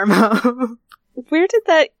your arm up. Where did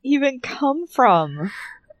that even come from?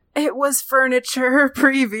 It was furniture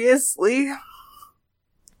previously.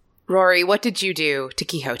 Rory, what did you do to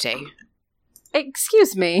Quixote?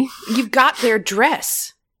 Excuse me. You got their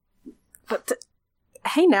dress. But,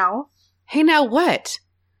 hey now. Hey now what?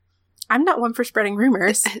 I'm not one for spreading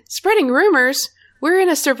rumors. Spreading rumors? We're in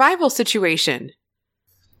a survival situation.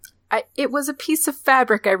 It was a piece of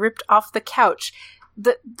fabric I ripped off the couch.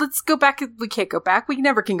 Let's go back. We can't go back. We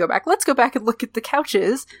never can go back. Let's go back and look at the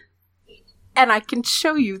couches. And I can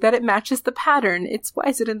show you that it matches the pattern. Why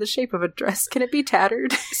is it in the shape of a dress? Can it be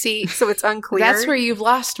tattered? See, so it's unclear. That's where you've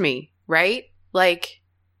lost me, right?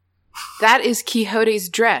 That is Quixote's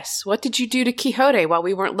dress. What did you do to Quixote while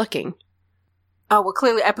we weren't looking? Oh, well,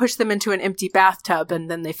 clearly I pushed them into an empty bathtub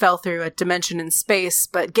and then they fell through a dimension in space,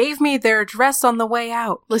 but gave me their dress on the way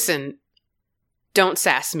out. Listen, don't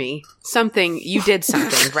sass me. You did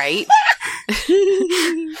something, right?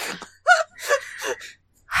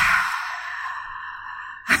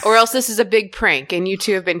 Or else this is a big prank and you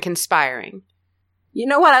two have been conspiring. You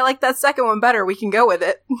know what? I like that second one better. We can go with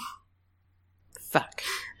it. Fuck.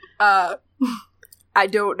 I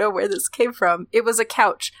don't know where this came from. It was a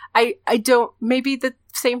couch. I don't... Maybe the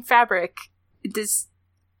same fabric. It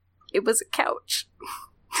was a couch.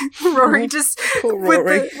 Rory just...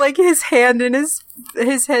 Rory. With his hand in his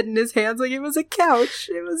head in his hands. It was a couch.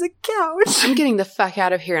 It was a couch. I'm getting the fuck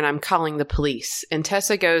out of here and I'm calling the police. And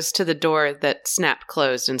Tessa goes to the door that snapped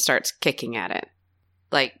closed and starts kicking at it.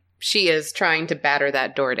 She is trying to batter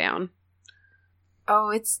that door down.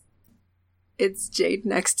 Oh, it's Jade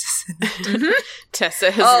next to Cinder.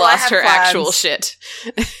 Tessa has lost her plans. actual shit.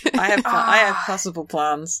 I have possible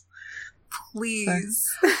plans. Please.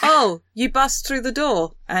 Oh, you bust through the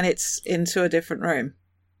door and it's into a different room.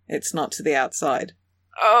 It's not to the outside.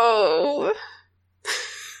 Oh.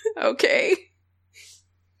 Okay.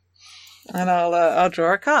 And I'll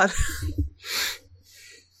draw a card.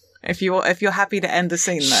 If you're happy to end the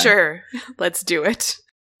scene there. Sure. Let's do it.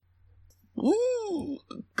 Ooh,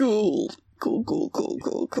 cool.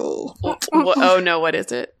 Oh no, what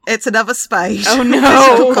is it? It's another spade. Oh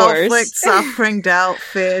no, of course. Conflict, suffering, doubt,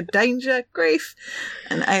 fear, danger, grief,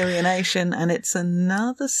 and alienation, and it's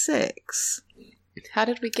another 6. How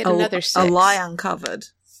did we get another 6? A lie uncovered.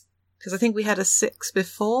 Because I think we had a 6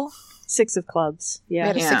 before. 6 of clubs. We Yeah.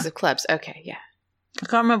 had a 6 of clubs. Okay, yeah. I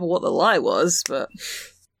can't remember what the lie was, but...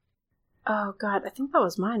 Oh god, I think that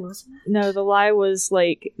was mine, wasn't it? No, the lie was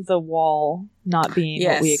the wall not being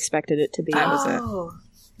what we expected it to be. That was it.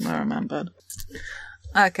 I remembered.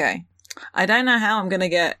 Okay. I don't know how I'm going to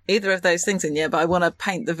get either of those things in yet, but I want to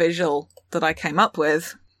paint the visual that I came up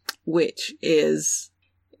with, which is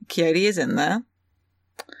Quixote is in there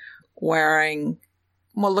wearing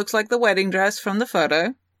what looks like the wedding dress from the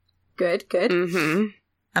photo. Good. Mm-hmm.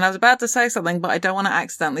 And I was about to say something, but I don't want to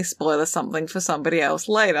accidentally spoil something for somebody else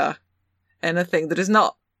later in a thing that is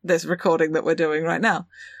not this recording that we're doing right now.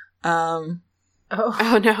 Oh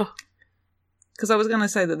no. Because I was going to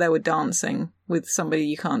say that they were dancing with somebody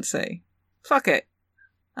you can't see. Fuck it.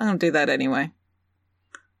 I'm going to do that anyway.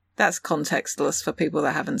 That's contextless for people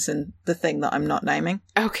that haven't seen the thing that I'm not naming.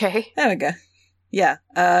 Okay. There we go. Yeah.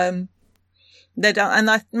 They don't,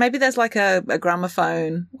 and maybe there's like a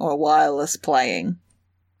gramophone or a wireless playing,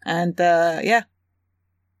 and yeah,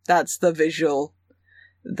 that's the visual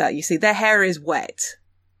that you see. Their hair is wet,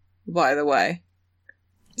 by the way.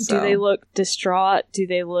 So. Do they look distraught? Do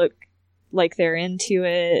they look like they're into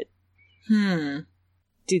it? Do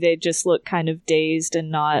they just look kind of dazed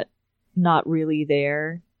and not really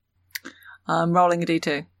there? I'm rolling a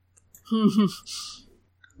d2.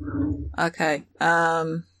 Okay.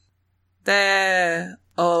 They're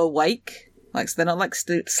awake. Like, so they're not like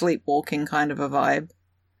sleepwalking kind of a vibe.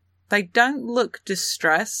 They don't look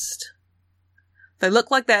distressed. They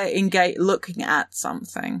look like they're looking at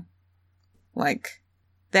something. Like,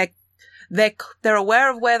 they're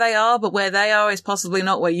aware of where they are, but where they are is possibly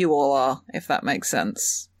not where you all are, if that makes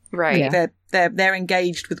sense. Right. Like they're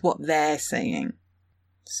engaged with what they're seeing.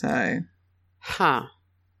 So. Huh.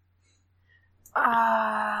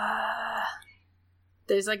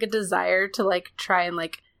 There's like a desire to like try and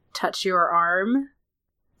like touch your arm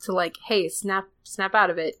to like, hey, snap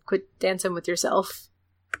out of it. Quit dancing with yourself.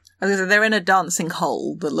 They're in a dancing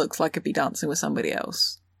hole that looks like it'd be dancing with somebody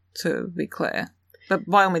else, to be clear. But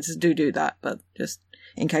by all means, do that, but just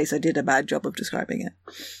in case I did a bad job of describing it.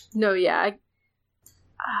 No, yeah.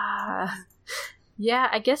 Yeah,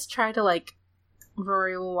 I guess try to like,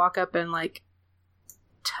 Rory will walk up and like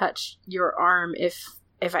touch your arm if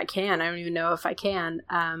I can. I don't even know if I can.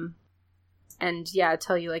 And yeah,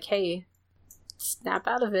 tell you like, hey, snap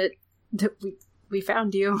out of it. We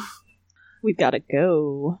found you. We've got to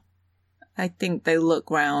go. I think they look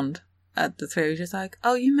round at the three, just like,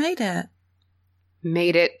 oh, you made it.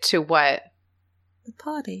 Made it to what? The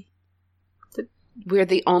party. We're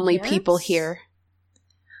the only people here.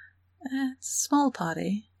 It's a small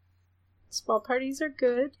party. Small parties are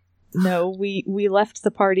good. No, we left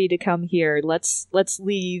the party to come here. Let's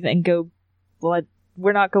leave and go.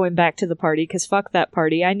 We're not going back to the party because fuck that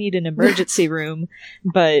party. I need an emergency room,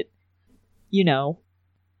 but you know.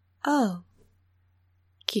 Oh,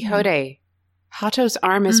 Quixote, Hato's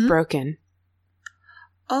arm is broken.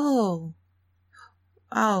 Oh,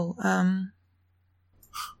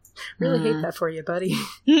 really hate that for you, buddy.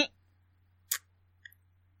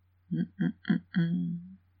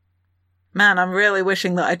 Man, I'm really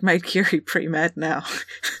wishing that I'd made Curie pre-med now.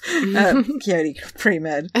 Curie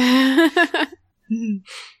pre-med.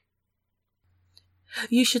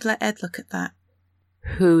 You should let Ed look at that.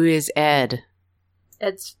 Who is Ed?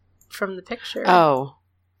 Ed's from the picture. Oh.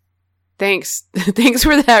 Thanks. Thanks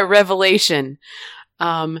for that revelation.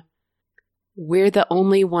 We're the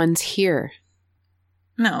only ones here.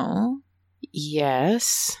 No.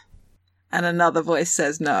 Yes. And another voice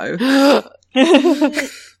says no.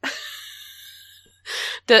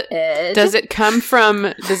 Does it come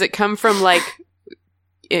from like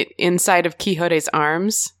inside of Quixote's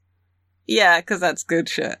arms? Yeah, because that's good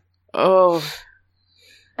shit. Oh.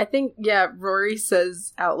 I think, yeah, Rory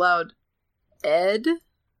says out loud, Ed?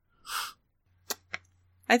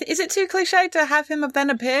 Is it too cliche to have him then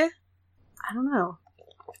appear? I don't know.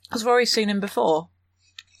 Because Rory's seen him before.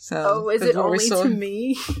 So is it only to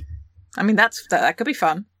me? I mean, that could be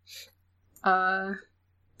fun.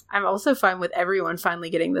 I'm also fine with everyone finally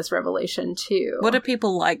getting this revelation, too. What do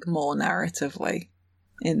people like more narratively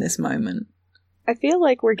in this moment? I feel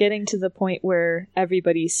like we're getting to the point where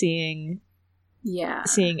everybody seeing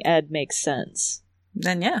Ed makes sense.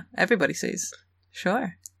 Then yeah, everybody sees.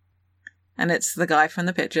 Sure. And it's the guy from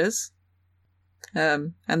the pictures.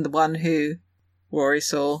 And the one who Rory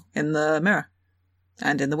saw in the mirror.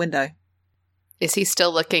 And in the window. Is he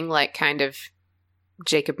still looking like kind of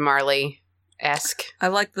Jacob Marley-esque? I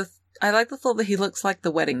like the thought that he looks like the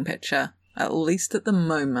wedding picture, at least at the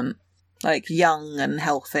moment. Like young and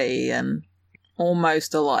healthy and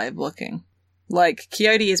almost alive looking. Like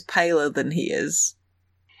Quixote is paler than he is.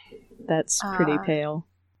 That's pretty pale.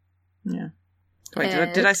 Yeah. Wait,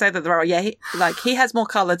 did I say that there are? Yeah, he has more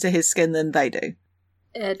color to his skin than they do.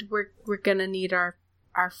 Ed, we're gonna need our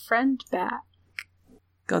friend back.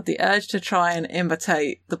 God, the urge to try and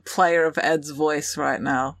imitate the player of Ed's voice right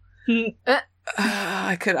now.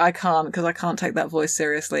 I can't, because I can't take that voice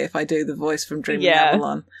seriously if I do the voice from Dreaming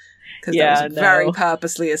Avalon. Because that was very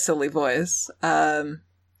purposely a silly voice. Trying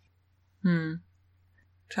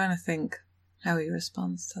to think how he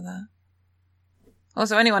responds to that.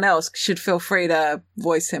 Also, anyone else should feel free to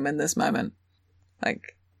voice him in this moment.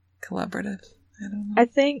 Like, collaborative. I don't know. I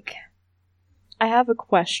think I have a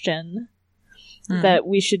question that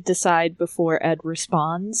we should decide before Ed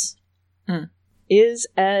responds. Is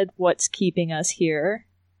Ed what's keeping us here?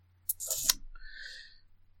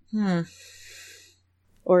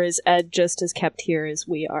 Or is Ed just as kept here as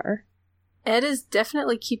we are? Ed is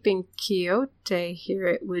definitely keeping Quixote here,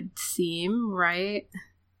 it would seem, right?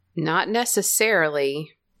 Not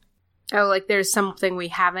necessarily. Oh, like there's something we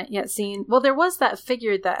haven't yet seen? Well, there was that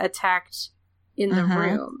figure that attacked in the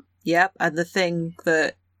room. Yep, and the thing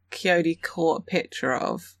that Quixote caught a picture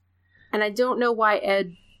of. And I don't know why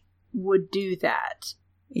Ed would do that.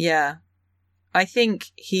 Yeah. I think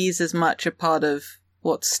he's as much a part of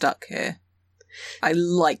what's stuck here. I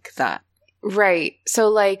like that. Right. So,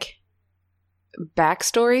 like,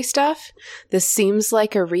 backstory stuff, this seems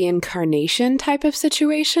like a reincarnation type of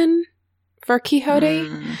situation for Quixote.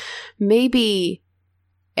 Maybe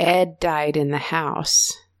Ed died in the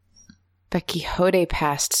house, but Quixote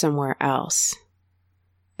passed somewhere else,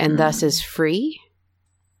 and thus is free?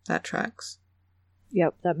 That tracks.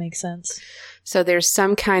 Yep, that makes sense. So there's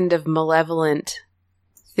some kind of malevolent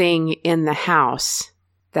thing in the house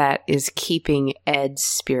that is keeping Ed's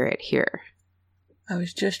spirit here. I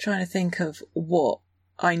was just trying to think of what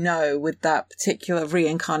I know with that particular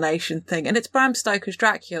reincarnation thing, and it's Bram Stoker's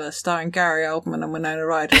Dracula starring Gary Oldman and Winona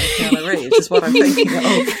Ryder and Keanu Reeves is what I'm thinking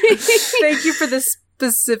of. Thank you for the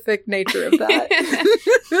specific nature of that.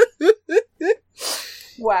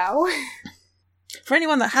 Wow. For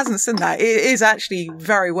anyone that hasn't seen that, it is actually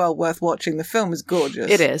very well worth watching. The film is gorgeous.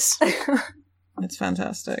 It is. It's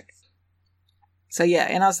fantastic. So yeah,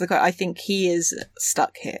 in answer to the question, I think he is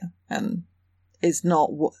stuck here and is not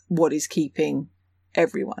what is keeping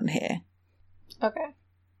everyone here. Okay.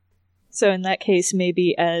 So in that case,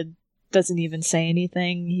 maybe Ed doesn't even say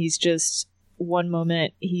anything. He's just, one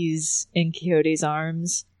moment he's in Quixote's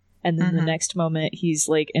arms, and then the next moment he's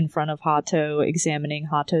like in front of Hato examining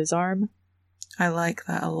Hato's arm. I like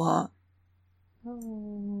that a lot.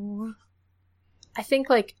 Oh. I think,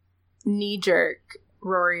 like, knee-jerk,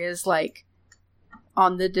 Rory is, like,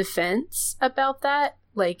 on the defense about that.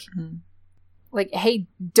 Like, hey,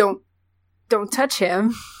 don't touch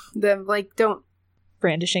him. Then, like, don't...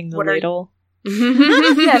 Brandishing the ladle.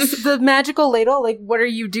 Yes, the magical ladle. Like, what are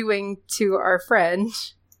you doing to our friend?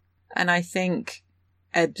 And I think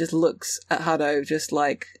Ed just looks at Hato just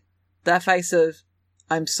like, that face of,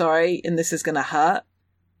 I'm sorry, and this is gonna hurt,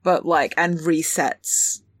 but like, and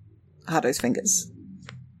resets Hato's fingers.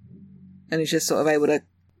 And he's just sort of able to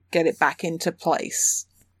get it back into place.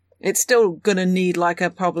 It's still gonna need like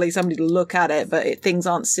probably somebody to look at it, but things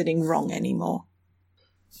aren't sitting wrong anymore.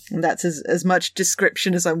 And that's as much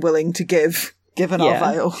description as I'm willing to give, given our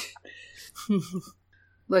veil.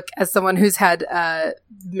 Look, as someone who's had a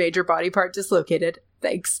major body part dislocated,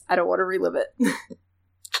 thanks. I don't want to relive it.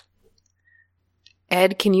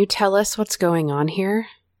 Ed, can you tell us what's going on here?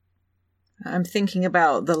 I'm thinking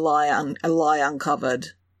about the lie uncovered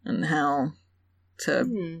and how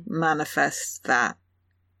to manifest that.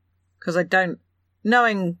 Because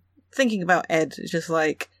thinking about Ed, it's just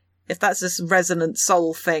like, if that's this resonant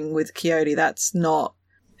soul thing with Quixote, that's not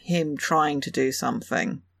him trying to do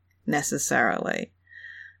something, necessarily.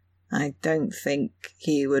 I don't think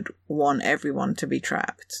he would want everyone to be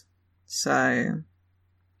trapped. So...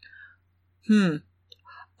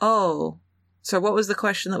 Oh. So what was the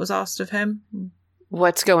question that was asked of him?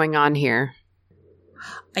 What's going on here?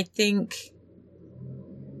 I think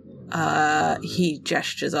he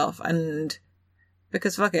gestures off, and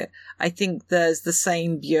because fuck it, I think there's the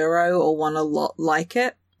same bureau or one a lot like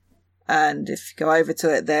it, and if you go over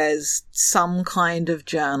to it, there's some kind of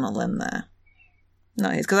journal in there. No,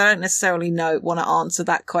 because I don't necessarily want to answer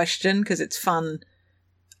that question because it's fun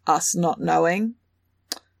us not knowing.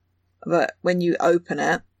 But when you open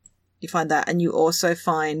it, you find that, and you also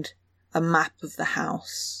find a map of the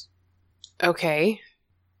house. Okay.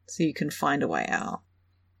 So you can find a way out.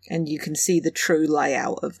 And you can see the true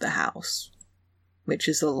layout of the house, which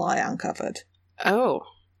is the lie uncovered. Oh.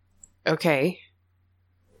 Okay.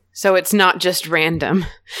 So it's not just random.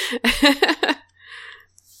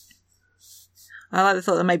 I like the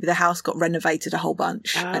thought that maybe the house got renovated a whole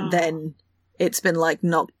bunch, and then it's been like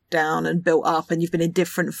knocked down and built up, and you've been in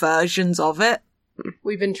different versions of it.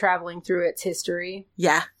 We've been traveling through its history.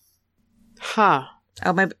 Yeah. Huh.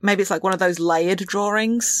 Oh, maybe it's like one of those layered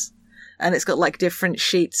drawings, and it's got like different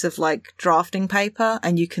sheets of like drafting paper,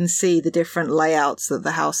 and you can see the different layouts that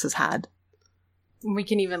the house has had. We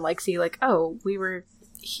can even like see like, oh, we were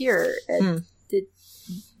here. And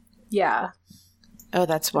yeah. Oh,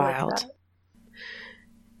 that's wild. Like that.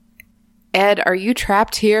 Ed, are you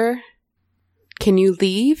trapped here? Can you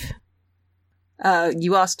leave?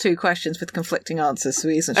 You asked two questions with conflicting answers, so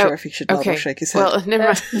he isn't sure if he should nod or shake his head. Well,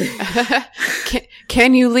 never mind.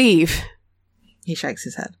 Can you leave? He shakes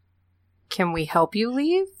his head. Can we help you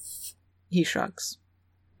leave? He shrugs.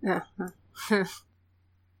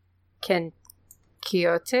 Can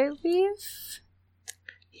Quixote leave?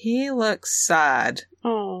 He looks sad,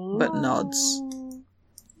 Oh. but nods.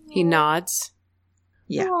 He nods.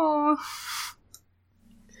 Yeah. Aw.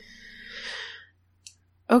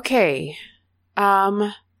 Okay.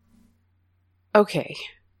 Okay.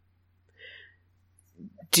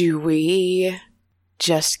 Do we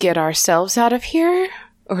just get ourselves out of here?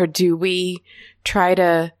 Or do we try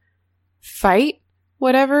to fight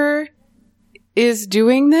whatever is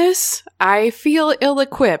doing this? I feel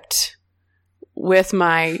ill-equipped with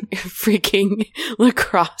my freaking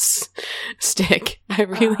lacrosse stick. I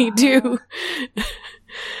really do.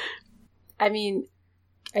 I mean,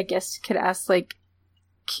 I guess you could ask, like,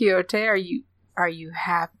 Quixote, are you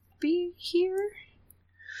happy here?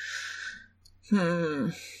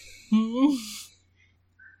 I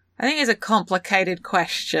think it's a complicated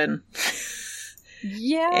question.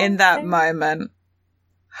 Yeah. In that moment.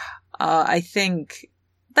 I think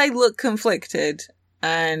they look conflicted,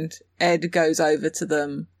 and Ed goes over to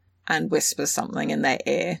them and whispers something in their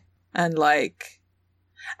ear. And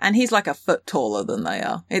he's like a foot taller than they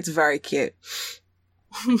are. It's very cute.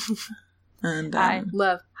 And I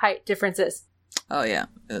love height differences. oh yeah,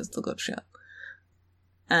 it was the good shit.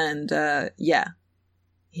 And yeah,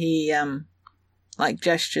 he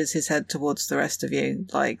gestures his head towards the rest of you,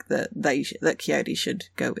 like that Quixote should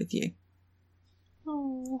go with you.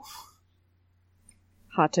 Oh.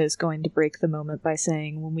 Hata is going to break the moment by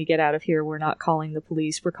saying, when we get out of here, we're not calling the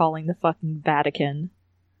police, we're calling the fucking Vatican.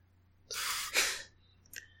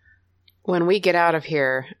 When we get out of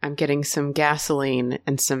here, I'm getting some gasoline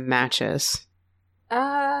and some matches.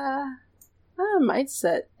 I might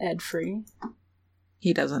set Ed free.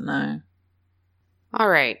 He doesn't know. All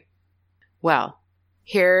right. Well,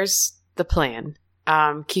 here's the plan.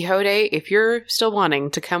 Quixote, if you're still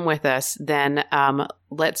wanting to come with us, then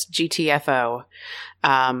let's GTFO.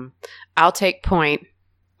 I'll take point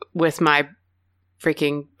with my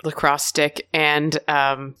freaking lacrosse stick, and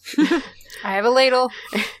I have a ladle.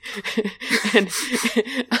 and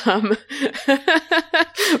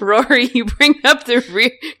Rory, you bring up the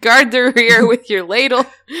rear, guard the rear with your ladle.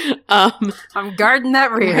 I'm guarding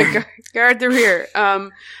that rear. Guard the rear. All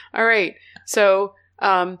right. So,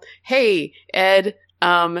 hey, Ed,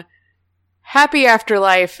 happy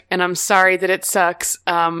afterlife, and I'm sorry that it sucks,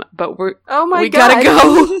 but we God. gotta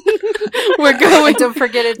go. We're going. Don't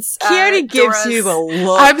forget it's Quixote gives Dora's. you the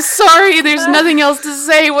look. I'm sorry, there's nothing else to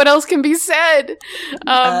say. What else can be said?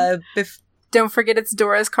 Don't forget it's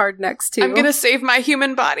Dora's card next to. I'm gonna save my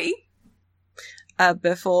human body.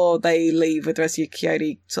 Before they leave with the rest of you,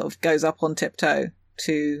 Quixote sort of goes up on tiptoe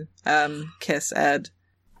to kiss Ed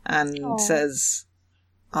and says,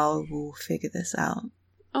 "I will figure this out."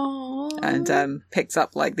 Oh. And picks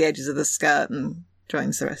up like the edges of the skirt and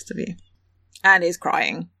joins the rest of you. And is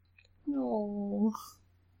crying. Oh.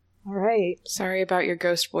 All right. Sorry about your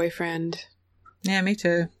ghost boyfriend. Yeah, me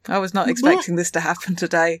too. I was not expecting this to happen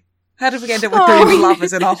today. How did we end up with three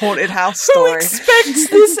lovers in our haunted house Who story? expects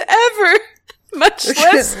this ever? Much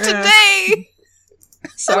less today.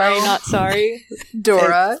 Sorry, not sorry.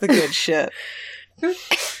 Dora. It's the good shit.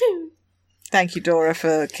 Thank you, Dora,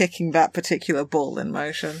 for kicking that particular ball in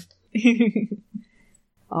motion.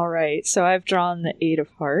 All right, so I've drawn the 8 of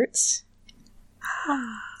Hearts,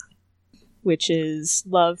 which is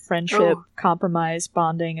love, friendship, compromise,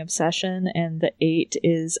 bonding, obsession, and the 8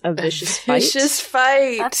 is a vicious fight. Vicious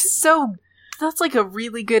fight. That's like a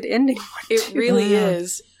really good ending. It really Yeah.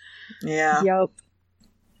 is. Yeah. Yup.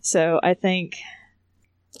 So I think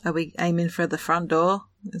Are we aiming for the front door?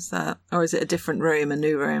 Or is it a different room, a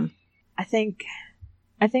new room? I think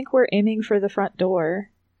we're aiming for the front door.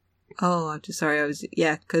 Oh, I'm just sorry.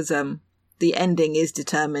 Because the ending is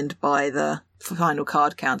determined by the final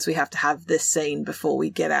card count, so we have to have this scene before we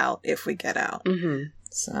get out, if we get out. Mm-hmm.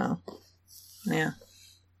 So, yeah.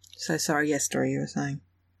 So sorry, yes, Dory, you were saying.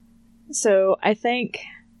 So I think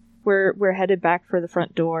we're headed back for the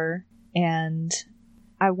front door, and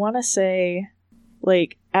I want to say,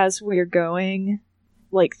 like, as we're going,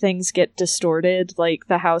 like, things get distorted. Like,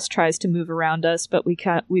 the house tries to move around us, but we've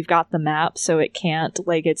got the map, so it can't.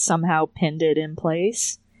 Like, it's somehow pinned it in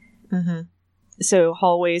place. Mm-hmm. So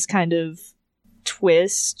hallways kind of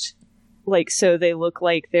twist, like, so they look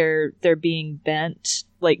like they're being bent.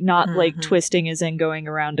 Like, not like twisting as in going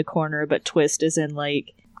around a corner, but twist as in,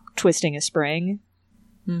 like, twisting a spring.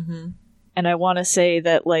 Mm-hmm. And I want to say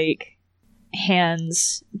that, like,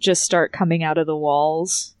 hands just start coming out of the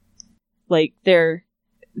walls. Like, they're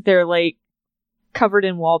like covered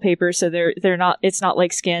in wallpaper, so they're not, it's not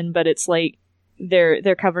like skin, but it's like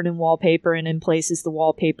they're covered in wallpaper, and in places the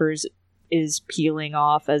wallpaper's is peeling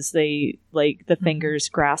off as they, like, the fingers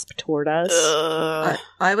grasp toward us.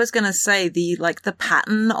 I was gonna say the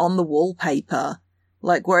pattern on the wallpaper,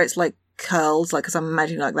 like where it's like curls, like, because I'm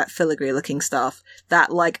imagining like that filigree looking stuff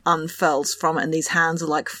that like unfurls from it, and these hands are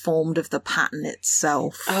like formed of the pattern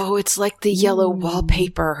itself. Oh, it's like the yellow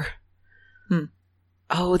wallpaper.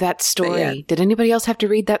 Oh, that story. Yeah. Did anybody else have to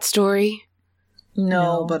read that story?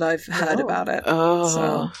 No, but I've heard about it. Oh.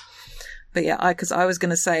 So. But yeah, because I was going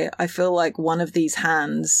to say, I feel like one of these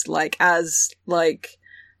hands, like, as, like,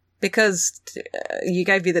 because you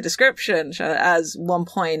gave me the description, as one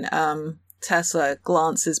point, Tessa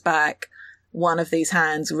glances back, one of these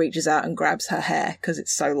hands reaches out and grabs her hair because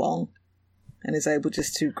it's so long and is able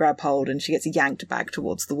just to grab hold, and she gets yanked back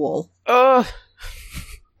towards the wall. Oh.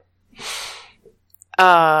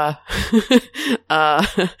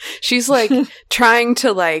 She's like trying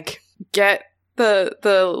to like get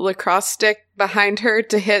the lacrosse stick behind her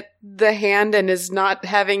to hit the hand, and is not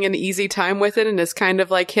having an easy time with it, and is kind of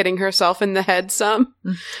like hitting herself in the head some.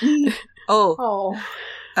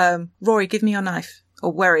 Rory, give me your knife,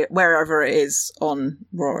 or wherever it is on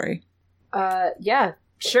Rory. Yeah,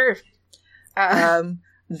 sure.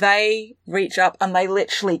 They reach up and they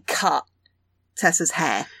literally cut Tessa's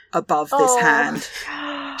hair above this hand.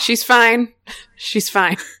 She's fine. She's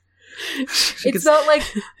fine. It's not like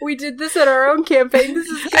we did this at our own campaign. This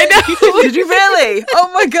is good. I know. Did you really?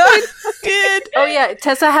 Oh my god! Did. Oh yeah,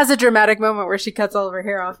 Tessa has a dramatic moment where she cuts all of her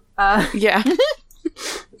hair off. Yeah.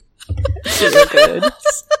 So good.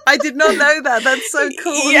 I did not know that. That's so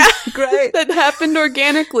cool. Yeah. Great. That happened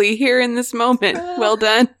organically here in this moment. Well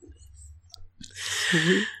done.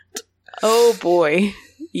 Oh boy.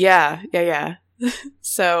 Yeah.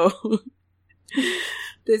 So.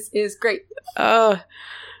 This is great.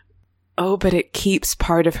 Oh, but it keeps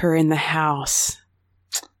part of her in the house.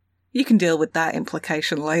 You can deal with that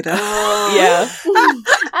implication later. Yeah.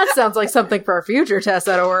 That sounds like something for a future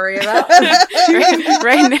Tessa to worry about.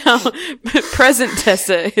 Right now, present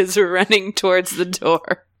Tessa is running towards the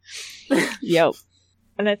door. Yep.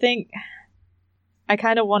 And I think I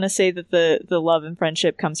kind of want to say that the love and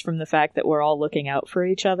friendship comes from the fact that we're all looking out for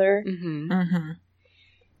each other. Mm-hmm. Mm-hmm.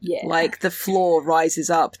 Yeah. Like the floor rises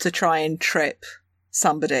up to try and trip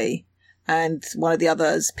somebody, and one of the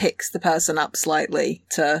others picks the person up slightly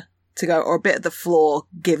to go, or a bit of the floor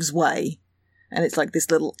gives way, and it's like this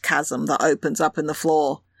little chasm that opens up in the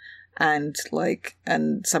floor, and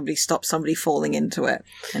somebody stops somebody falling into it,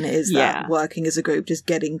 and it is that working as a group, just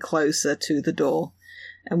getting closer to the door,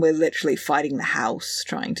 and we're literally fighting the house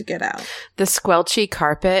trying to get out. The squelchy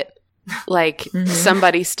carpet, like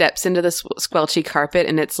somebody steps into the squelchy carpet,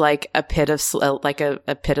 and it's like a pit of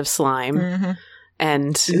a pit of slime. Mm-hmm.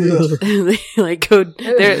 And they like go,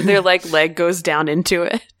 their like leg goes down into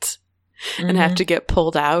it and have to get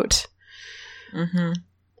pulled out. Mm-hmm.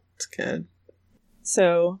 It's good.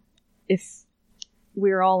 So, if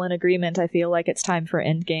we're all in agreement, I feel like it's time for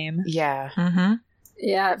endgame. Yeah. Mm-hmm.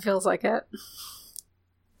 Yeah, it feels like it.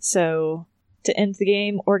 So, to end the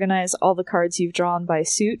game, organize all the cards you've drawn by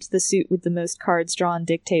suit. The suit with the most cards drawn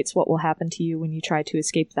dictates what will happen to you when you try to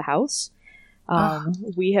escape the house.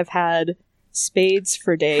 We have had spades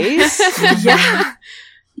for days. Yeah.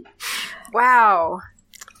 Wow.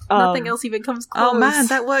 Nothing else even comes close. Oh man,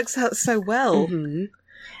 that works out so well. Mm-hmm.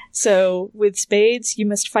 So, with spades, you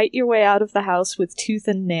must fight your way out of the house with tooth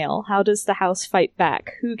and nail. How does the house fight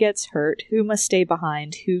back? Who gets hurt? Who must stay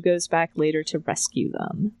behind? Who goes back later to rescue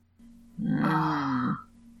them? Mm.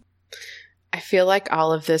 I feel like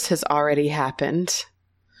all of this has already happened.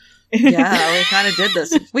 Yeah, we kind of did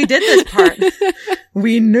this. We did this part.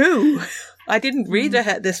 We knew. I didn't read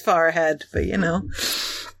ahead this far ahead, but you know.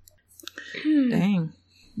 Dang.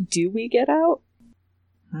 Do we get out?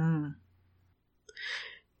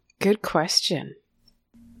 Good question.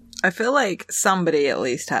 I feel like somebody at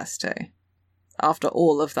least has to, after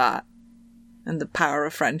all of that, and the power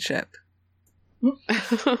of friendship.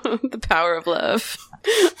 The power of love.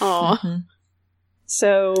 Aw. Mm-hmm.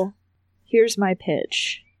 So, here's my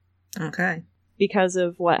pitch. Okay. Because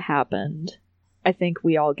of what happened, I think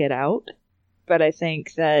we all get out. But I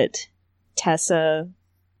think that Tessa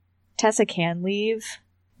can leave,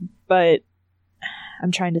 but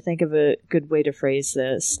I'm trying to think of a good way to phrase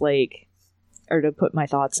this, like, or to put my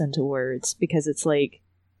thoughts into words, because it's like,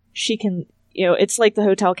 she can, it's like the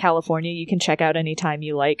Hotel California, you can check out anytime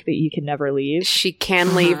you like, but you can never leave. She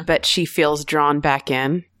can leave, but she feels drawn back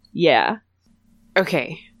in. Yeah.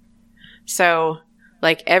 Okay. So,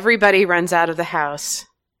 like, everybody runs out of the house,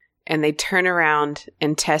 and they turn around,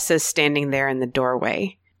 and Tessa's standing there in the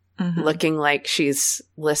doorway, looking like she's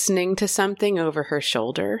listening to something over her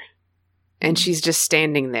shoulder. And she's just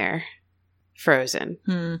standing there. frozen.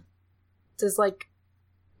 Does like,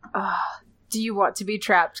 do you want to be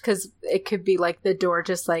trapped? Because it could be like the door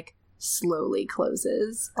just like slowly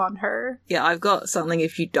closes on her. Yeah, I've got something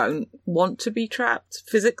if you don't want to be trapped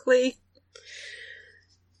physically.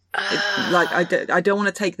 I don't want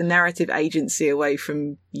to take the narrative agency away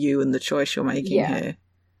from you and the choice you're making here.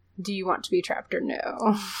 Do you want to be trapped or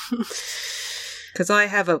no? Because I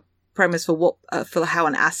have a premise for for how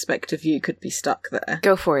an aspect of you could be stuck there.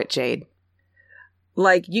 Go for it, Jade.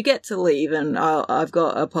 Like, you get to leave, and I've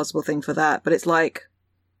got a possible thing for that, but it's like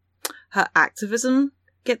her activism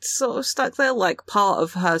gets sort of stuck there. Like, part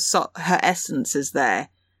of her essence is there.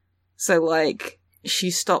 So, like, she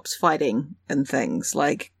stops fighting and things.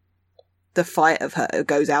 Like, the fight of her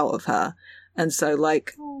goes out of her. And so,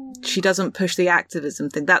 like, she doesn't push the activism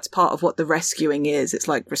thing. That's part of what the rescuing is. It's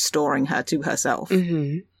like restoring her to herself.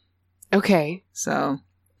 Mm-hmm. Okay. So.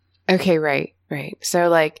 Okay, right. So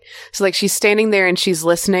like she's standing there and she's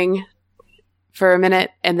listening for a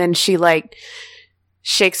minute, and then she like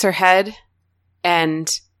shakes her head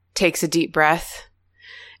and takes a deep breath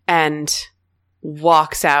and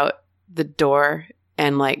walks out the door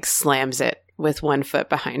and like slams it with one foot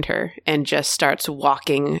behind her and just starts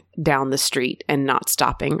walking down the street and not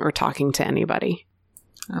stopping or talking to anybody.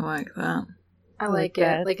 I like that. I like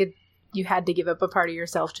it. Like you had to give up a part of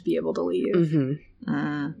yourself to be able to leave.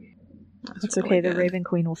 Mm-hmm. That's really okay. good. The Raven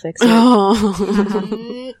Queen will fix it.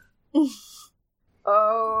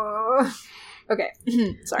 Oh. Okay.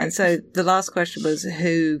 Sorry. And so the last question was,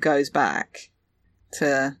 who goes back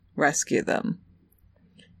to rescue them?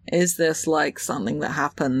 Is this like something that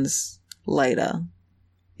happens later?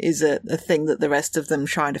 Is it a thing that the rest of them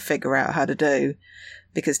trying to figure out how to do?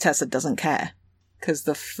 Because Tessa doesn't care. Because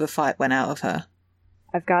the fight went out of her.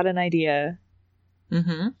 I've got an idea.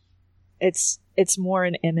 Mm-hmm. It's more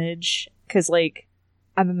an image, because like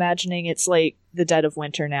I'm imagining it's like the dead of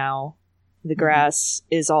winter now. The grass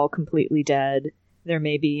is all completely dead. There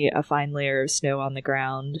may be a fine layer of snow on the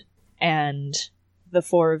ground, and the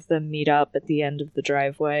four of them meet up at the end of the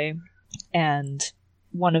driveway, and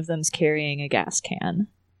one of them's carrying a gas can.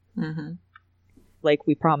 Mm-hmm. Like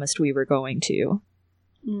we promised we were going to.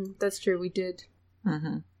 That's true, we did.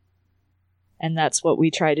 Mm-hmm. And that's what we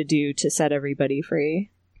try to do to set everybody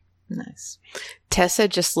free. Nice. Tessa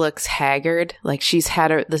just looks haggard. Like she's had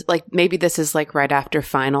her, like maybe this is like right after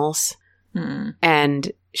finals. And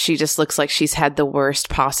she just looks like she's had the worst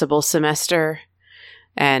possible semester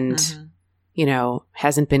and, you know,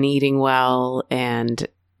 hasn't been eating well and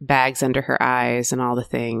bags under her eyes and all the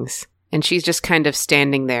things. And she's just kind of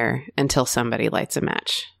standing there until somebody lights a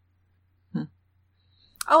match.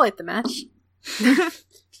 I'll light the match.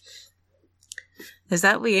 Is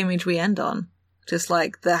that the image we end on? Just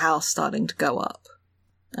like the house starting to go up.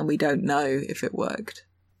 And we don't know if it worked.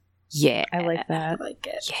 Yeah. I like that. I like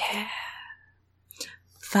it. Yeah.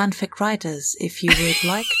 Fanfic writers, if you would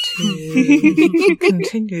like to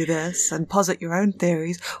continue this and posit your own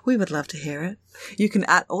theories, we would love to hear it. You can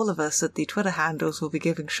 @ all of us at the Twitter handles we'll be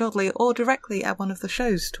giving shortly, or directly at one of the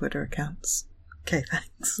show's Twitter accounts. Okay,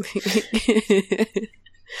 thanks.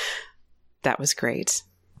 That was great.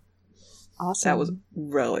 Awesome. That was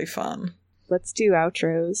really fun. Let's do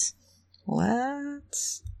outros.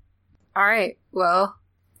 Let's. All right. Well,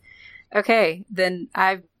 okay. Then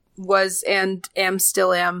I was and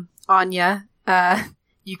still am Anya.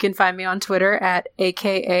 You can find me on Twitter at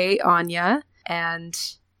AKA Anya, and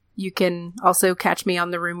you can also catch me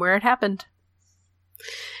on The Room Where It Happened.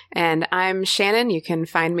 And I'm Shannon. You can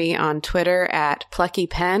find me on Twitter at Plucky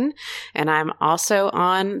Pen, and I'm also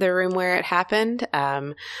on The Room Where It Happened.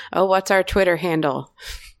 What's our Twitter handle?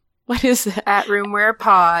 What is that? At Roomware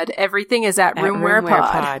Pod. Everything is at Roomware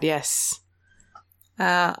Pod. Yes.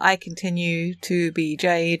 I continue to be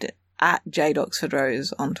Jade at Jade Oxford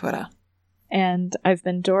Rose on Twitter. And I've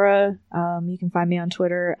been Dora. You can find me on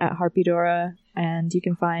Twitter at HarpyDora, and you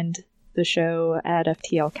can find the show at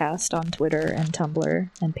FTLcast on Twitter and Tumblr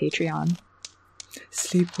and Patreon.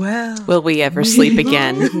 Sleep well. Will we ever sleep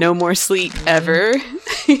again? No more sleep ever.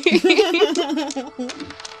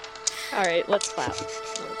 All right, let's clap.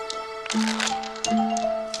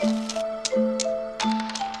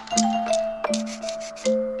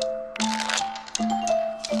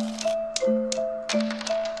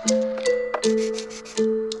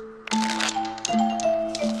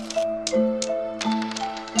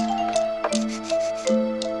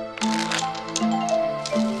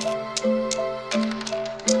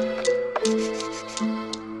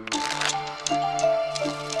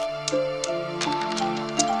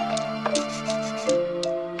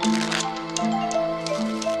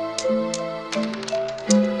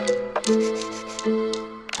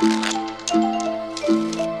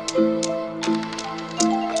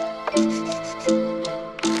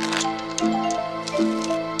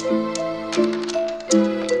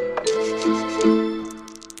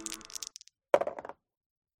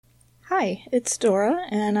 it's Dora,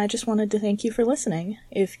 and I just wanted to thank you for listening.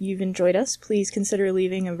 If you've enjoyed us, please consider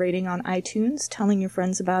leaving a rating on iTunes, telling your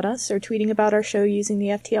friends about us, or tweeting about our show using the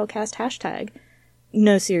FTLcast hashtag.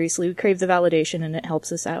 No, seriously, we crave the validation and it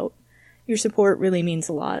helps us out. Your support really means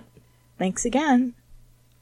a lot. Thanks again!